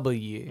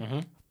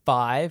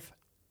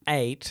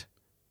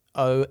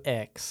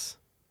W580X.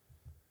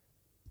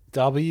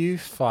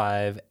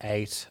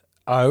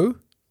 W580,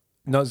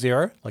 not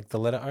 0, like the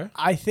letter O.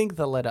 I think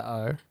the letter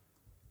O,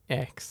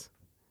 X.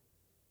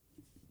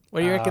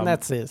 What do you reckon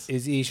that says?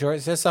 Is he sure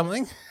it says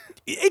something?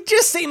 It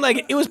just seemed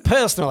like it was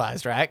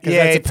personalized, right? Because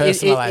that's a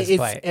personalized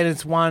plate. And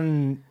it's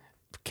one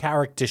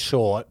character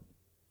short.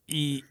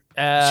 Should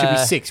Should be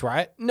 6,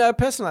 right? No,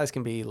 personalized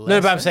can be less.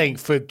 No, but I'm saying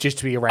for just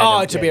to be a random.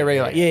 Oh, to be a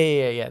regular.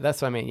 Yeah.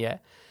 That's what I mean, yeah.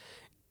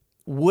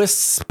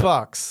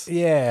 Wispox.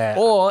 Yeah.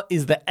 Or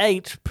is the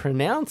 8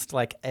 pronounced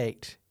like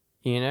 8?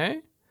 You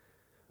know?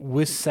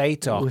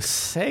 Wisatox.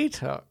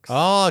 Wisatox.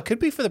 Oh, it could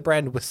be for the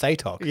brand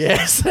Wisatox.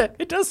 Yes.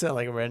 It does sound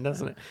like a brand,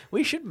 doesn't it?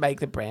 We should make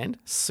the brand,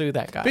 sue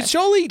that guy. But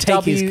surely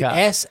Take his cut.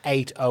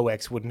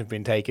 WS8OX wouldn't have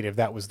been taken if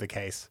that was the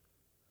case.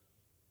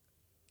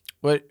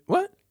 What?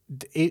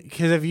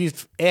 Because they've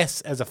used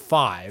S as a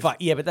 5.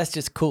 Yeah, but that's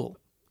just cool.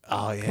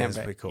 Oh, yeah, that's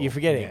pretty cool. You're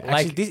forgetting. Yeah.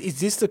 Actually, is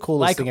this the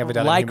coolest thing ever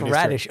done Like in human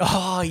history? Radish.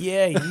 Oh,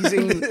 yeah,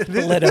 using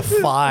the letter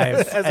 5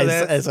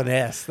 as an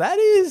S. That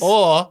is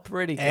Or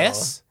pretty cool.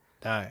 S?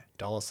 No,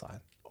 $sign.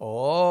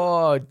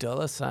 Oh,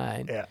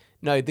 $sign. Yeah.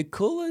 No, the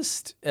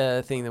coolest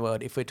thing in the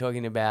world, if we're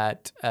talking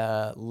about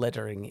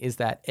lettering, is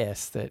that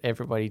S that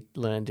everybody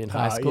learned in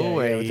high school. Yeah,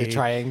 where with the you-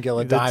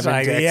 triangular the diamond.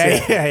 triangle-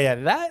 X, yeah.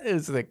 That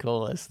is the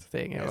coolest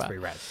thing ever. That's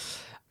pretty rad.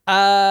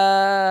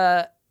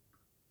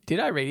 Did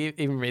I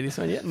even read this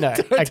one yet? No.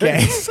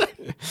 Okay.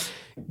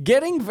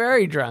 Getting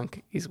very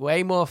drunk is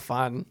way more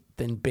fun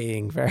than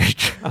being very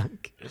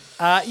drunk.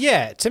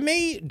 Yeah, to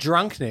me,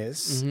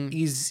 drunkenness Mm-hmm.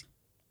 is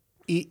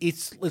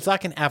it's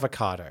like an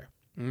avocado.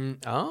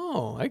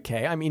 Oh,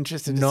 okay. I'm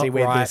interested to see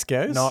where this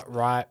goes. Not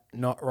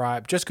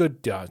ripe. Just good.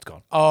 Yeah, it's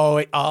gone.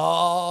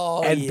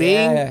 Oh, And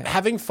yeah.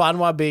 having fun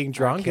while being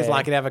drunk is Okay.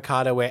 like an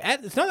avocado where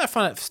it's not that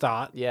fun at the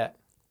start. Yeah.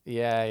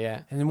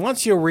 And then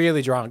once you're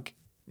really drunk,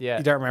 Yeah.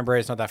 you don't remember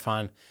it, it's not that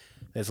fun.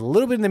 There's a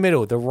little bit in the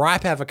middle, the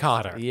ripe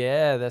avocado.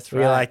 Yeah, that's Where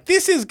right. you're like,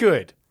 this is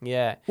good.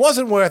 yeah.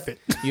 Wasn't worth it.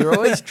 You're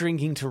always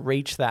drinking to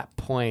reach that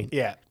point.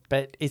 Yeah.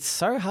 But it's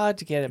so hard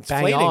to get it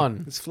bang fleeting.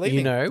 on. It's fleeting,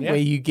 You know,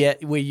 yeah.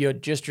 where you're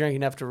just drunk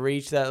enough to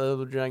reach that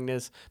level of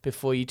drunkenness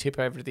before you tip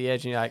over to the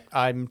edge and you're like,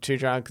 I'm too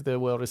drunk, the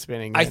world is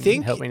spinning. I and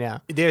think help me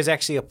now. there's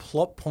actually a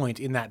plot point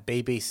in that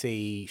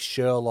BBC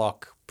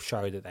Sherlock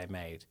show that they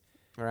made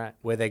Right.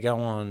 where they go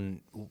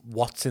on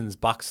Watson's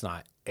Bucks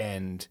Night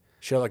and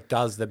Sherlock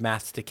does the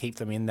maths to keep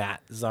them in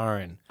that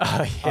zone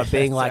Oh, yeah, of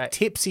being that's like right.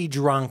 tipsy,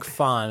 drunk,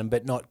 fun,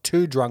 but not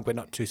too drunk, but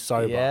not too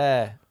sober.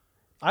 Yeah.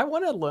 I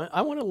want to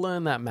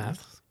learn that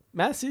maths.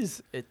 Maths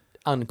is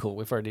uncool.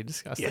 We've already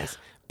discussed this.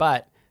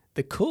 But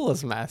the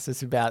coolest maths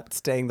is about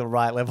staying the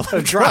right level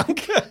of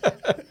drunk.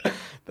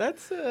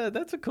 That's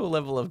a cool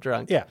level of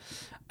drunk. Yeah.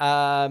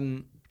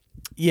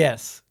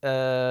 Yes.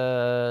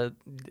 Here's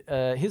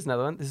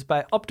another one. This is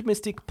by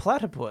Optimistic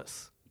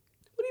Platypus.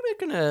 What do you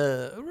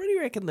What do you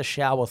reckon the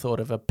shower thought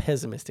of a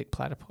pessimistic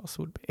platypus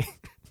would be?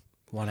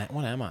 What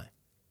am I?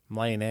 I'm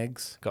laying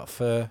eggs, got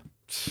fur,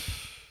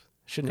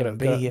 Shouldn't even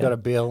be here. got a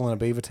bill and a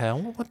beaver tail.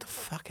 What the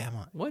fuck am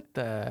I? What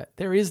the?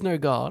 There is no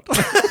God.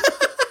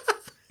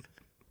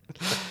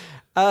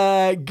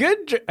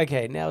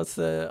 Okay, now it's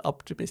the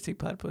optimistic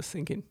platypus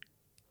thinking.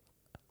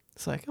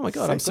 It's like, oh my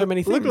God, I'm so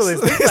many things. Look at all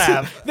these things I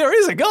have. There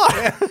is a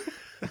God.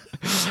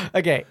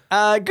 Okay,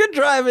 good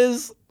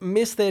drivers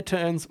miss their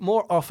turns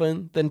more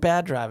often than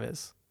bad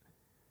drivers.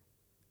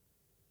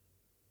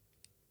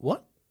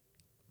 What?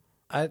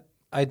 I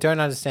don't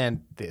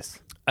understand this.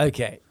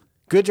 Okay,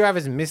 Good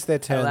drivers miss their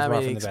turns allow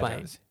more me to often than bad explain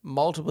drivers.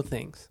 multiple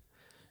things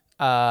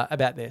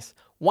about this.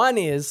 One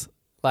is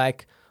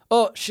like,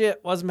 oh shit,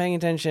 wasn't paying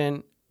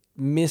attention,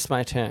 missed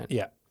my turn.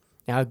 Yeah.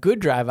 Now, a good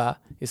driver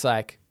is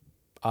like,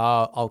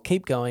 I'll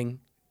keep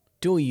going,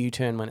 do a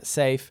U-turn when it's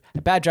safe.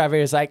 A bad driver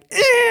is like,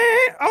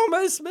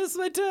 almost missed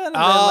my turn. And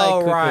then,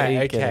 Oh, quickly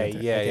right. get Okay. into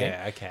it.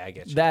 Yeah. Okay, I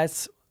get you.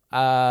 That's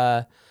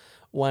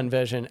one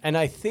version. And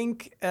I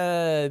think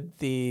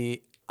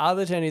the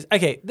other turn is,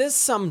 okay, there's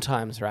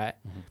sometimes, right?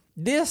 Mm-hmm.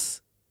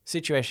 This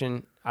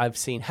situation I've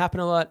seen happen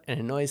a lot and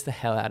annoys the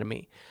hell out of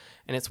me.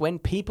 And it's when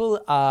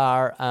people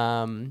are,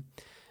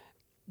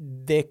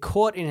 they're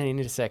caught in an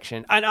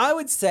intersection. And I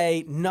would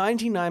say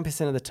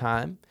 99% of the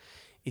time,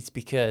 it's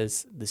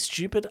because the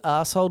stupid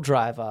asshole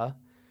driver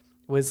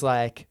was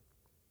like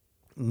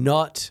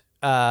not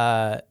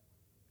paying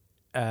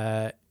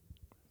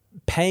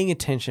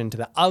attention to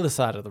the other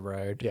side of the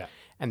road. Yeah.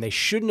 And they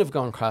shouldn't have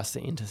gone across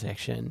the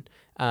intersection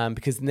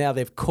because now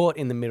they've caught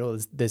in the middle.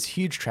 There's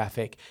huge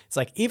traffic. It's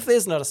like if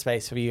there's not a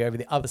space for you over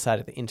the other side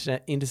of the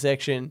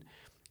intersection,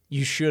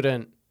 you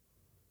shouldn't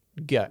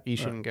go. You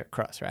shouldn't go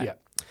across, right? Yeah.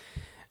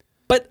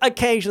 But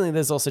occasionally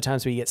there's also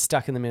times where you get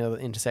stuck in the middle of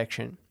the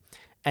intersection.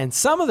 And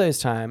some of those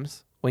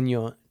times when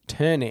you're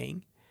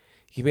turning,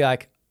 you can be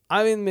like,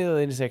 I'm in the middle of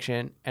the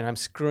intersection and I'm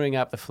screwing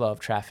up the flow of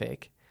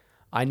traffic.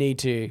 I need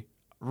to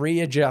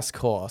readjust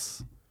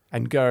course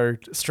and go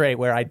straight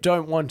where I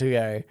don't want to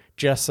go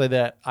just so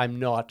that I'm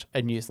not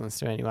a nuisance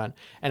to anyone.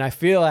 And I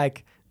feel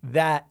like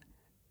that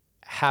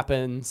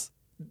happens.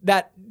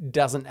 That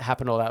doesn't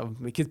happen all that often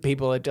because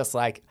people are just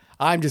like,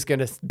 I'm just going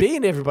to be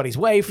in everybody's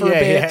way for a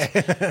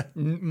bit,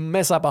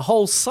 mess up a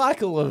whole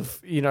cycle of,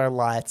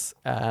 lights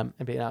and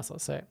be an asshole.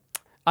 So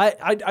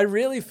I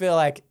really feel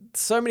like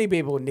so many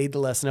people need the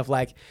lesson of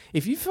like,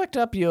 if you fucked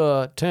up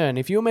your turn,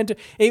 if you were meant to,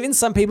 even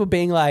some people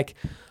being like,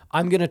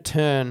 I'm going to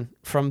turn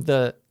from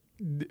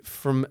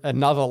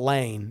another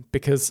lane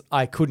because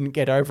I couldn't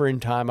get over in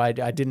time. I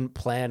didn't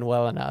plan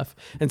well enough.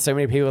 And so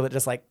many people that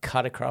just like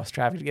cut across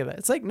traffic together.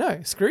 It's like,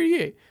 no, screw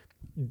you.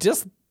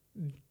 Just,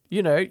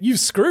 you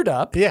screwed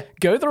up. Yeah.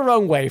 Go the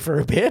wrong way for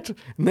a bit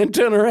and then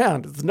turn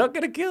around. It's not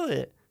going to kill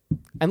it.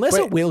 Unless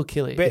it will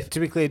kill it. But to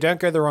be clear, don't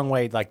go the wrong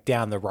way, like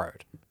down the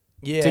road.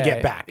 Yeah. to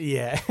get back.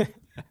 Yeah.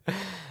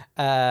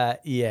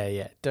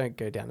 Yeah. Don't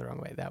go down the wrong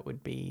way. That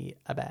would be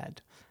a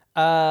bad.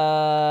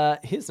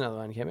 Here's another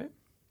one, Kevin.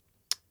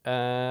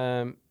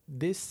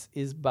 This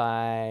one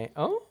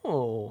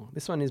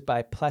is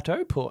by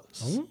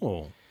Platypus.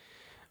 Oh.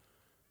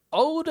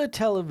 Older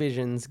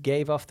televisions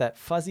gave off that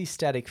fuzzy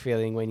static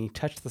feeling when you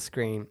touch the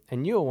screen,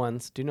 and newer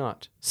ones do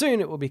not. Soon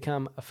it will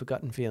become a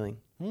forgotten feeling.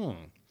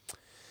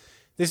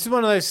 This is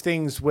one of those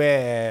things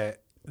where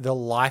the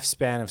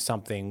lifespan of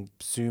something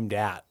zoomed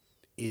out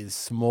is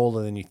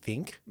smaller than you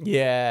think.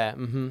 Yeah.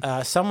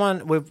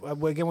 Mm-hmm. We've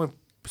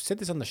said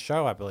this on the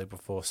show, I believe,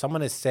 before.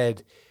 Someone has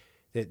said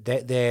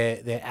that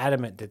they're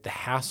adamant that the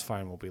house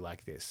phone will be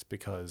like this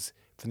because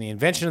from the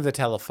invention of the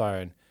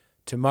telephone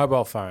to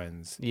mobile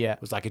phones,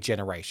 was like a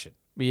generation.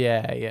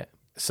 Yeah.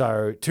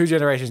 So 2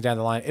 generations down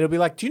the line, it'll be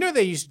like, do you know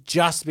there used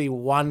just to be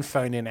one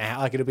phone in a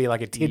house? Like it'll be like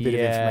a tidbit of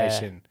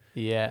information.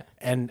 Yeah.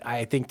 And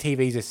I think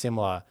TVs are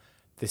similar.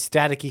 The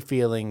staticky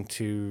feeling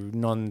to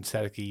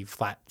non-staticky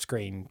flat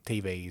screen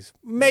TVs,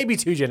 maybe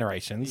 2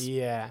 generations.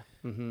 Yeah.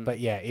 Mm-hmm. But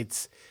yeah,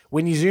 it's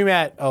when you zoom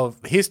out of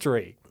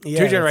history, Yeah,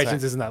 2 that's generations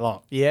right. isn't that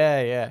long.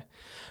 Yeah.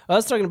 I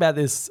was talking about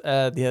this the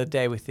other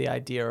day with the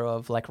idea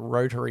of like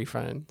rotary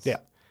phones. Yeah.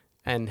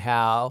 And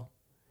how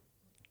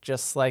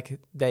just like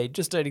they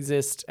just don't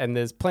exist. And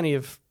there's plenty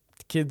of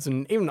kids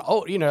and even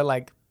old,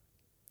 like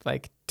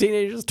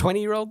teenagers,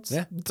 20-year-olds.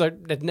 Yeah.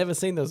 They've never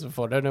seen those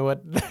before. Don't know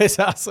what those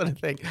are, sort of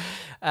thing.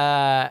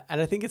 And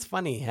I think it's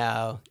funny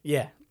how,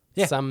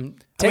 some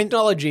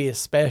technology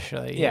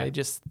especially,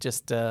 just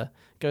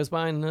goes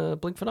by in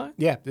blink of an eye.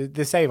 Yeah,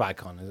 the save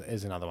icon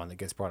is another one that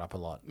gets brought up a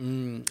lot.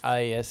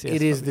 Yes.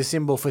 It is the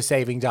symbol for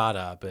saving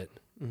data, but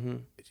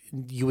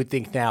you would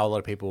think now a lot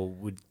of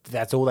people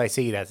that's all they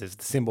see it as is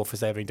the symbol for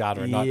saving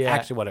data and not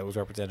actually what it was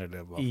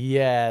representative of.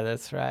 Yeah,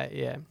 that's right.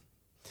 Yeah.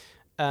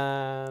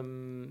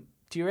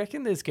 Do you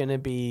reckon there's going to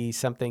be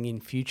something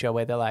in future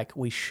where they're like,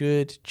 we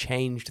should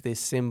change this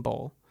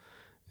symbol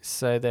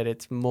so that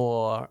it's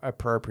more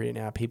appropriate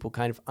now? People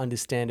kind of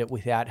understand it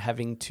without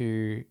having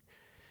to,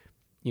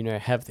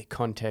 have the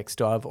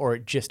context of, or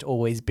it just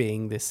always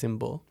being this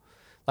symbol.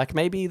 Like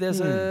maybe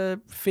there's a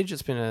fidget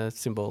spinner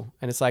symbol,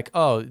 and it's like,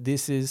 oh,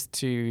 this is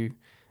to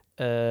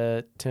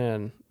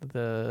turn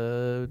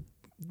the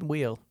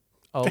wheel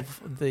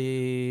of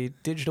the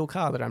digital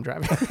car that I'm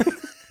driving.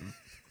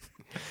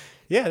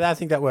 Yeah, I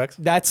think that works.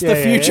 That's Yeah, the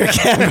yeah, future yeah.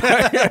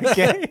 Cambo.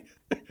 Okay.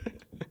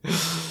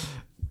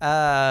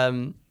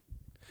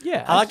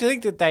 Yeah, I like to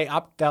think that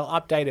they'll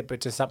update it,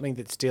 but to something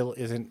that still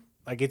isn't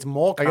like it's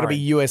more. I gotta Current.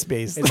 be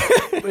USBs.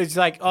 It's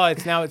like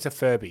it's a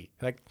Furby.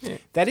 Like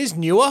that is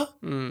newer,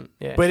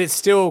 yeah. but it's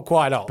still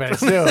quite old. But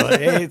still,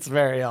 it's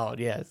very old,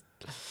 yes.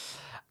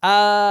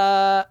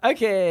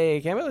 Okay,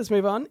 Campbell, let's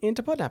move on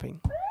into podnapping.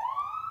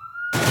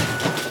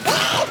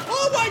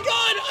 Oh my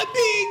god, I'm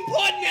being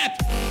podnapped.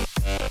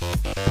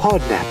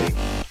 Podnapping.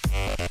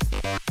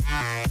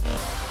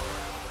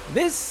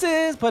 This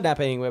is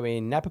Podnapping, where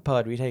we nap a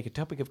pod. We take a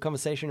topic of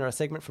conversation or a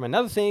segment from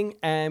another thing,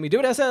 and we do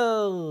it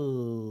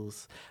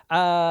ourselves.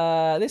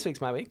 This week's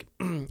my week,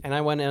 and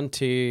I went on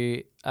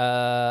to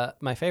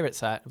my favorite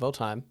site of all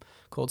time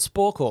called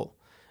Sporkle,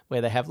 where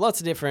they have lots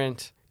of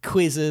different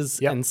quizzes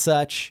and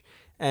such,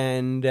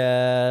 and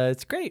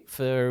it's great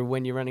for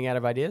when you're running out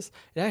of ideas.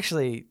 It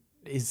actually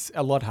is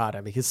a lot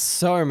harder because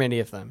so many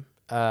of them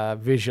are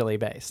visually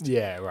based.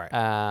 Yeah, right.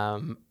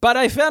 But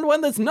I found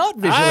one that's not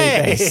visually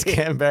Hey! based,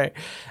 Cambo.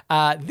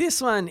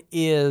 This one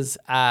is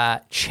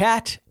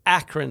chat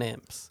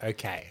acronyms.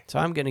 Okay. So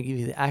I'm going to give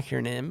you the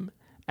acronym,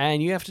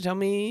 and you have to tell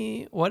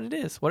me what it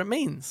is, what it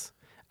means.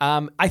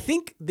 I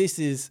think this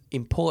is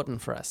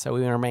important for us, so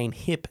we remain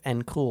hip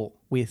and cool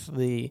with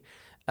the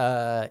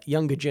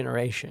younger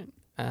generation,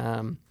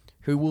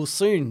 who will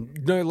soon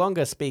no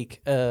longer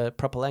speak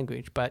proper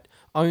language, but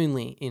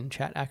only in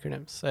chat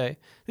acronyms. So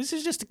this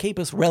is just to keep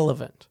us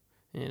relevant,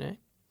 you know.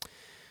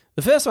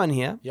 The first one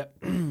here,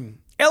 Yep.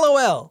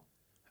 LOL.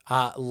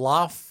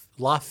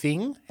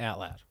 Laughing out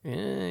loud.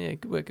 Yeah,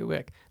 good work, good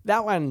work.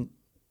 That one,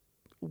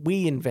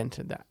 we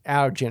invented that.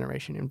 Our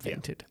generation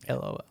invented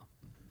LOL.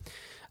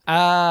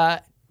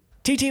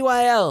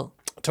 TTYL.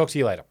 Talk to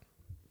you later.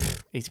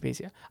 Easy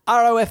peasy.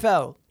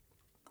 ROFL.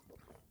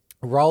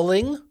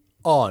 Rolling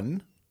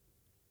on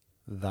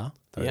though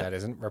Yep. that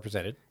isn't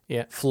represented.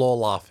 Yeah. Floor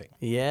laughing.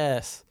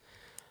 Yes.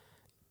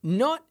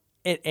 Not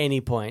at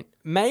any point.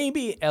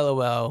 Maybe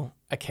LOL,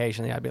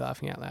 occasionally I'd be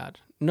laughing out loud.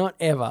 Not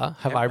ever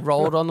have I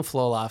rolled on the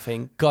floor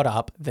laughing, got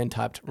up, then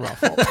typed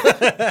ruffle.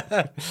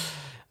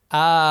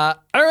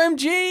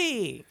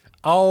 OMG.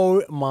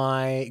 Oh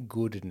my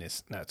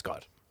goodness. No, it's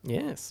God.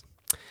 Yes.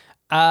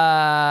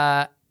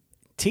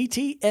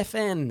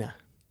 TTFN.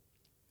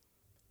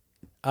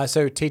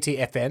 So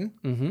TTFN.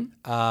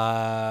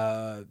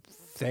 Mm-hmm.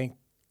 Thank.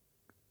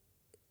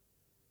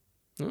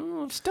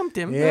 Oh, stumped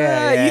him.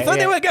 Yeah, you thought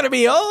they yeah. were going to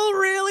be all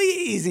really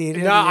easy.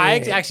 didn't No, I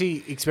you?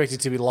 actually expected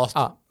to be lost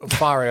Oh.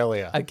 far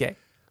earlier. Okay.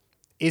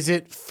 Is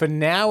it for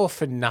now or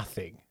for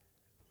nothing?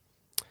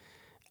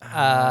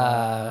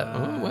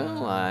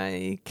 Well,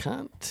 I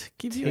can't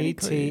give you any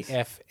clues.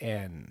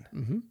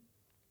 TTFN.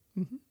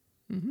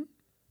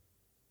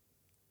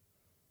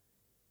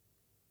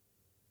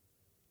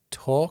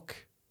 Talk.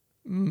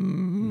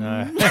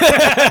 No.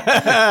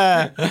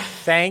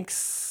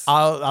 Thanks.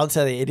 I'll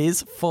tell you, it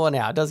is for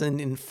now. It doesn't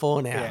in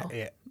for now.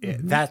 Yeah.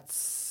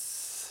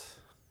 That's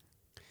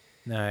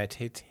no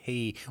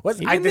TT.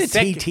 What's Even the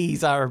second-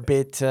 TTs are a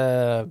bit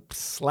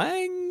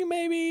slang,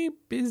 maybe,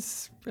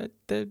 is,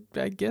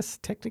 I guess,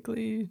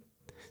 technically,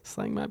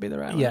 slang might be the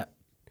right one. Yeah.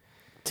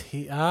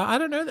 I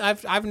don't know.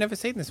 I've never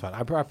seen this one.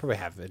 I probably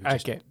have.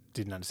 Just Okay.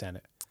 Didn't understand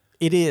it.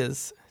 It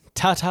is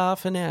ta-ta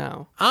for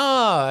now.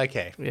 Oh,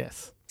 okay.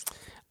 Yes.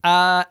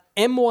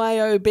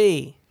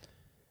 MYOB.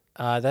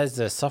 That's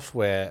the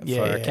software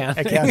for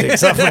accounting. accounting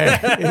software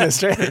in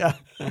Australia.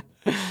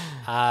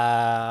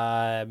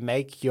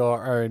 Make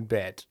your own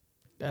bed.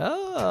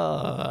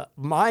 Oh,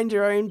 mind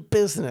your own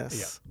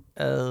business.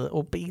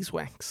 Or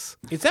beeswax.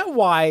 Is that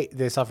why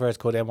the software is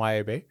called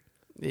MYOB?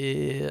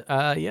 Yeah,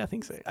 I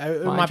think so. It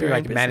Mind might be your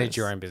like own manage business.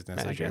 your own business,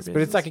 I Manage your guess. own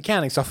But it's like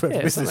accounting software for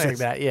Yeah, something businesses.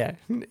 like that. Yeah,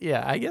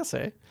 yeah, I guess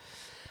so.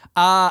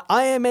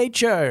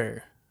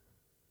 IMHO.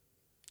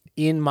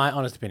 In my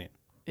honest opinion.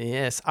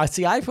 Yes, I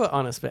see. I put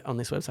honest, but on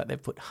this website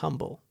they've put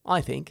humble. I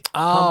think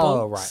Oh,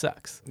 humble right.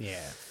 sucks. Yeah.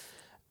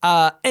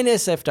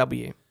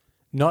 NSFW.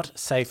 Not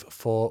safe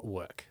for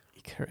work.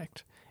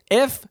 Correct.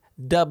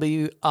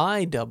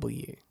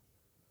 FWIW.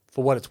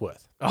 For what it's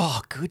worth.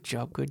 Oh, good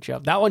job, good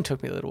job. That one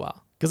took me a little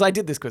while because I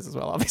did this quiz as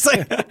well,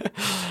 obviously.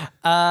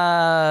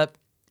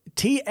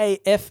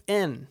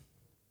 TAFN.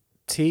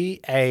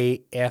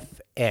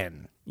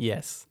 TAFN.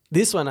 Yes,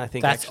 this one I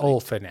think That's actually. all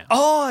for now.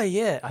 Oh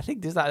yeah, I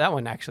think that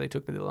one actually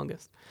took me the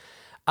longest.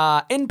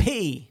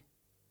 NP.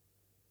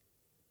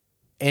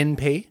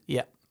 NP.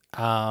 Yeah.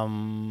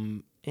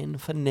 Um. N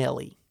for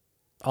Nelly.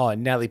 Oh,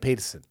 Nelly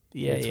Peterson.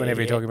 Yeah, It's yeah,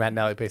 whenever yeah. you're talking about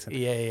Nelly Peterson.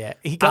 Yeah, yeah.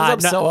 He comes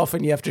up no- so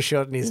often you have to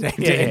shorten his name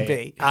to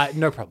NP.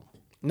 No problem.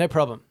 No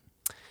problem.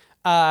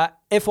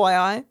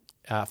 FYI,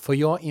 For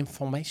your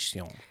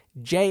information.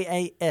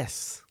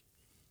 JAS.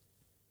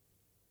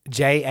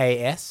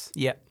 JAS.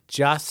 Yep.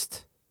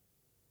 Just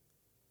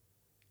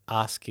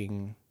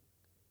asking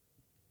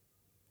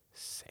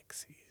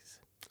Sexies.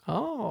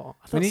 Oh,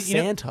 I thought When you know-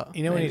 Santa.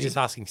 you know when you're maybe. just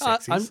asking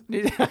sexies? I'm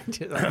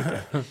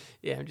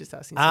just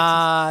asking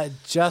sexies.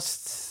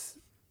 Just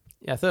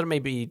Yeah, I thought it may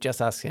be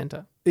just ask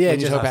Santa. yeah, when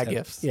you just talk ask about them.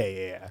 gifts.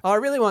 Yeah. Oh, I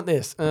really want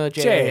this. JAS.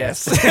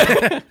 JAS.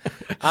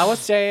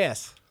 What's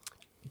JAS?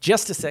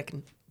 Just a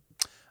second.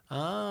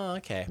 Oh,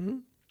 okay.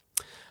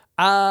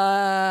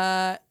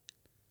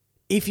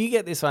 If you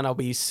get this one, I'll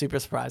be super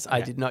surprised.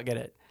 I did not get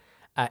it.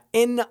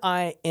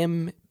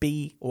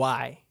 NIMBY.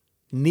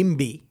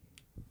 NIMBY.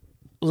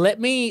 Let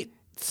me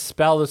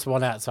spell this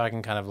one out so I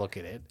can kind of look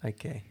at it.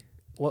 Okay.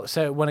 Well,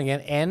 so one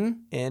again.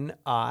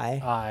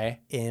 NIMBY.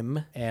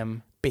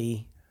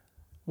 NIMB.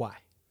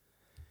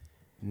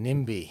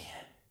 NIMBY.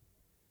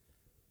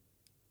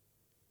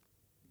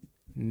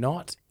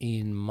 Not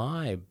in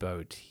my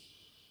boat,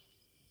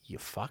 you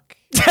fuck.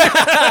 It's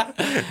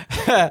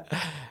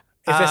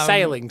a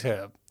sailing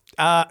term.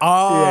 Yeah.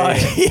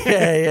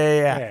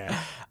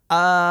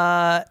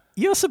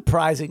 You're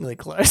surprisingly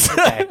close.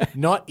 Okay.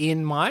 Not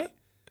in my.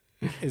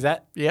 Is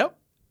that Yep.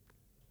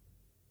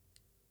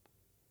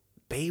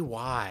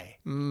 BY?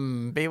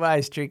 BY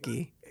is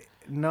tricky.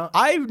 Not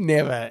I've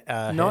never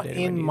heard not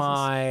anyone in use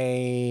my.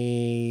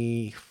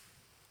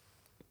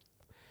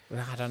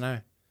 I don't know.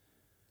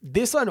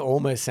 This one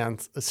almost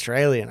sounds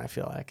Australian, I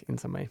feel like, in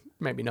some way.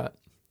 Maybe not.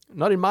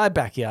 Not in my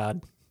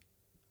backyard.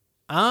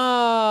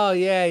 Oh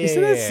yeah.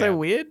 Isn't that so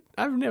weird?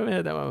 I've never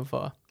heard that one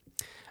before.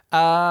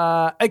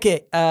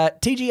 Okay.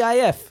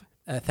 TGIF.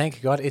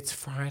 Thank God it's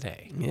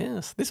Friday.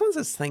 Yes. This one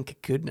says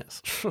thank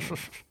goodness.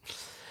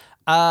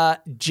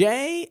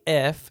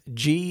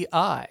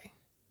 JFGI.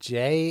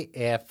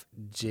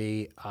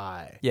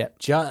 JFGI. Yeah.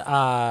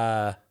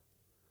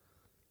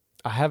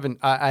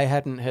 I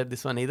hadn't heard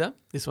this one either.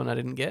 This one I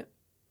didn't get.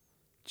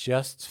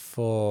 Just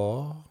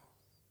for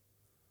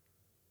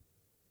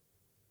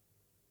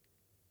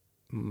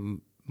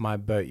my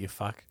boat, you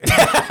fuck.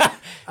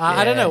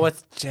 I don't know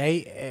what's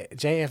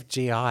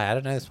JFGI. I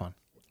don't know this one.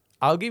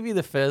 I'll give you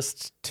the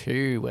first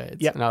two words.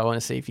 Yep. And I want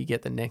to see if you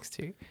get the next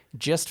two.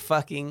 Just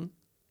fucking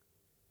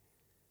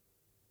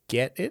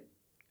Get it?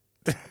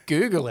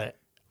 Google it.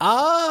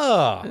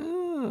 Oh,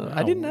 Oh,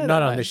 I didn't know that.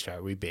 Not on one. this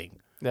show. We bing.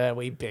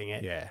 We bing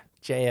it. Yeah.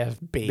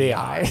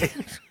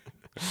 JFBI.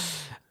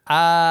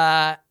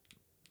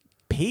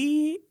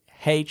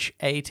 PHAT.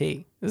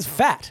 This is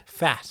fat.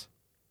 Fat.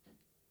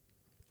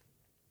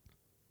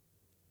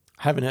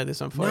 I haven't heard this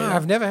one before. No, either.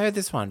 I've never heard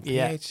this one.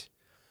 Yeah. PH.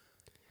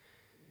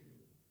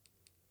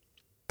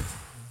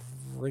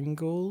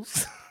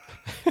 Pringles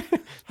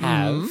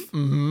have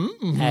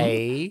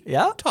a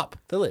Yeah. top,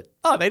 the lid.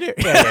 Oh, they do.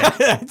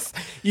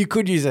 You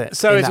could use it.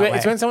 So in it's that when,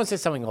 it's way. when someone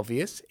says something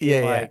obvious.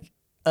 Yeah, like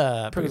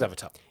yeah. Pringles have a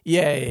top.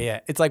 Yeah.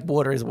 It's like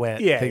water is wet.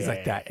 Yeah, things yeah,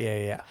 like yeah,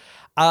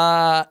 that.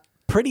 Yeah.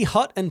 Pretty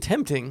hot and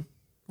tempting.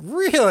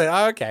 Really?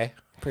 Oh, okay.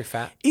 Pretty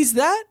fat. Is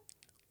that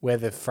Where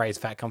the phrase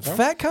fat comes from?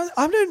 fat?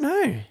 I don't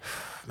know.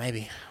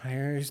 Maybe.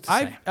 Who's to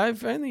say?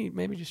 I've only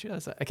maybe just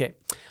realized that. Okay.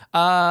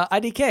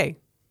 IDK.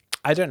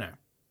 I don't know.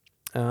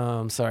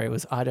 Sorry, it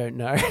was I don't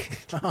know.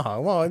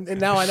 Oh, well,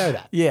 now I know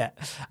that. Yeah.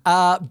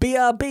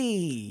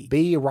 BRB.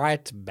 Be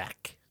right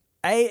back.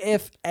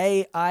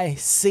 AFAIC.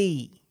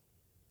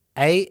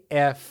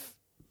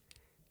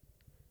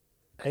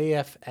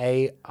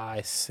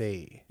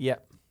 AFAIC.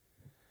 Yep.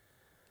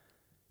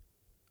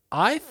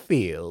 I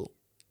feel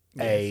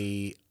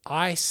a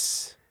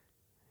ice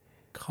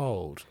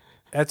cold.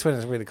 That's when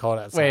it's really cold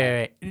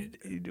outside.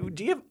 Wait.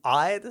 Do you have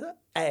I at the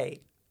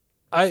A?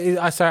 Sorry,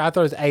 I thought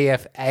it was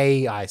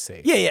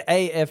AFAIC. Yeah.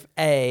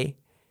 AFAIC.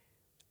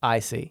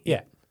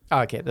 Yeah. Oh,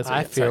 okay. That's what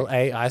I feel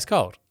a ice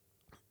cold.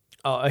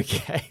 Oh,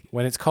 okay.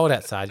 When it's cold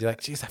outside, you're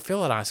like, geez, I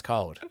feel an ice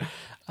cold.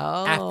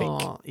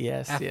 Oh,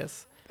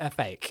 yes. A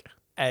fake.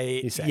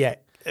 A You say. yeah.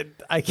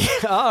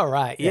 All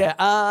right.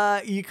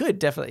 Yeah. You could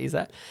definitely use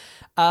that.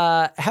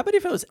 How about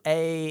if it was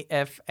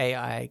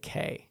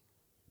AFAIK?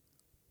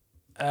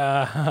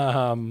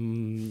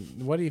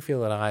 What do you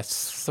feel an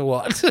ice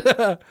what?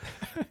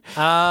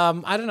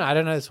 I don't know. I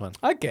don't know this one.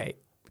 Okay.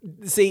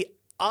 See,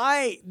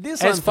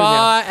 this As one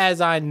far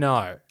as I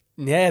know.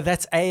 yeah,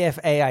 that's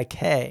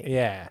AFAIK.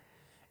 Yeah.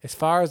 As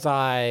far as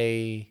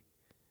I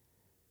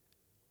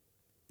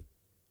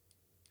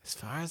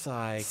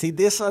See,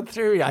 this one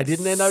through me. I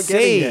didn't end up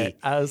getting it.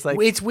 I was like,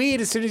 it's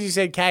weird. As soon as you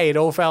said K, it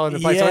all fell into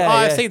place. Yeah, Like,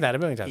 I've yeah. seen that a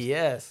million times.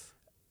 yes.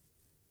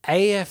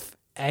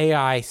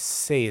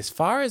 AFAIC. As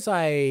far as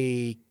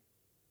I,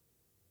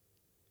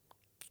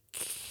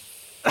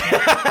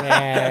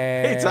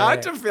 It's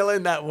hard to fill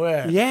in that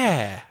word.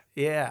 Yeah.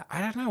 Yeah.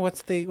 I don't know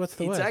what's the It's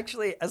word.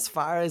 actually as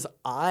far as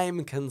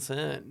I'm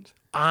concerned,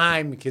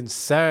 I'm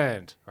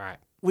concerned. Right.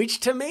 which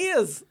to me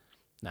is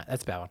No,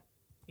 that's a bad one.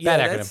 yeah,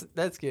 Bad acronym.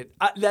 that's good.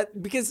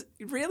 That because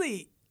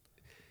really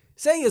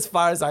saying as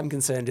far as I'm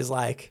concerned is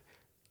like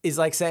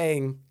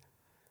saying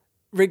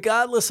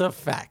regardless of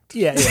fact.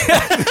 Yeah.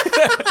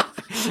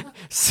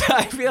 So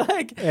I feel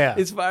like Yeah.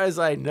 as far as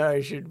I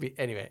know should be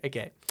anyway.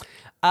 Okay.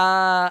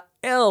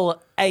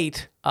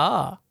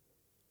 L8R.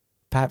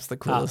 Perhaps the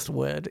coolest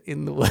word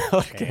in the world.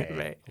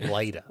 Okay.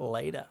 Later.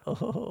 Later.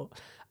 Oh.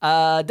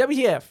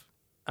 WTF.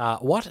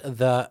 What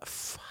the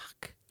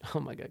fuck? Oh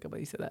my God, I can't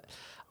believe you said that.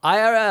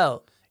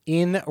 IRL.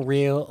 In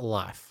real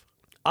life,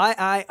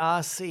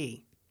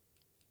 IIRC.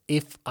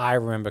 if I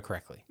remember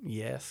correctly.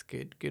 Yes,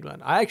 good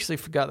one. I actually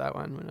forgot that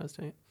one when I was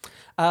doing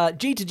it.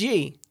 G to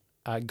G.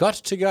 Got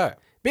to go.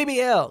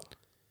 BBL.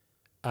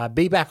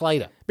 Be back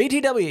later.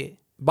 BTW.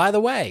 By the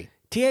way,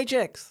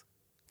 THX.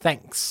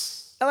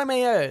 thanks.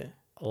 LMAO.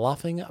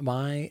 Laughing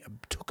my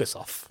took us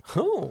off.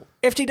 Oh.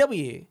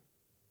 FTW.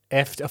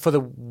 F for the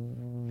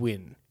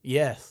win.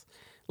 Yes.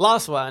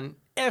 Last one.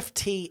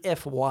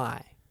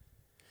 FTFY.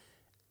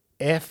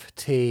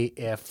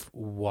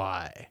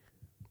 FTFY.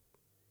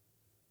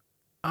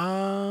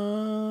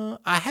 I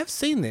have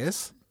seen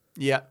this.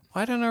 Yeah.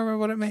 Why don't I remember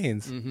what it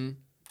means?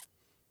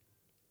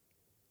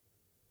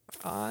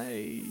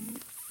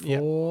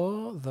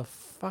 For the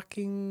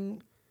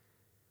fucking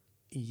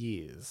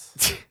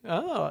years.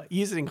 Oh,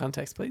 use it in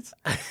context, please.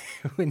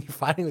 When you're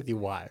fighting with your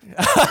wife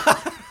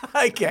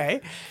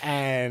Okay.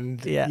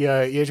 and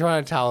Yeah. you're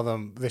trying to tell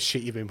them the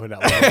shit you've been putting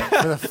up with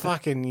for the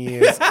fucking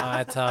years,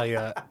 I tell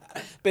you.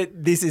 But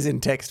this is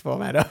in text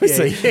format,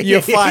 obviously. Yeah.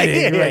 You're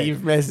fighting, Yeah. right? You've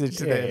messaged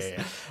Yeah,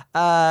 this.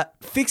 yeah,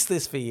 Fix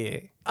this for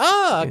you.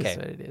 Oh, Is okay.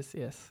 what it is,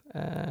 yes.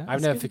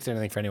 I've never fixed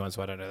anything for anyone,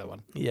 so I don't know that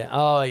one. Yeah.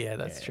 Oh, yeah,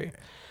 that's true.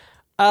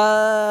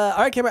 All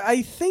right, Cameron,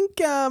 I think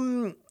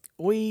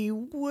we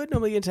would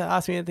normally get to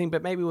ask me anything,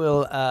 but maybe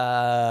we'll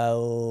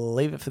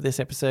leave it for this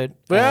episode.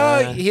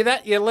 Well, you hear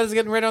that? Yeah, Liz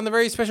getting ready on the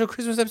very special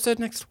Christmas episode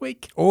next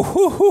week.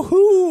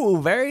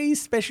 Very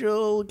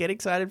special. Get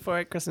excited for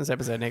it. Christmas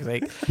episode next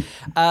week.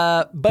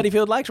 But if you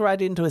would like to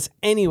write into us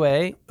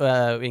anyway, we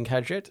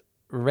encourage it.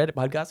 Reddit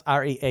podcast,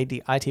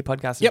 READIT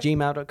podcast at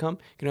gmail.com. You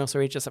can also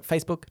reach us at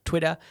Facebook,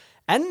 Twitter,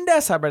 and our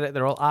subreddit.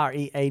 They're all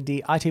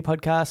READIT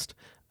podcast.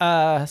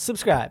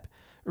 Subscribe,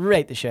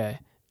 rate the show,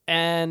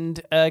 and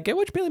go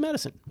watch Billy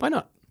Madison. Why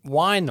not?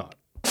 Why not?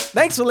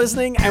 Thanks for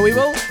listening, and we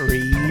will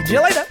read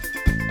you later.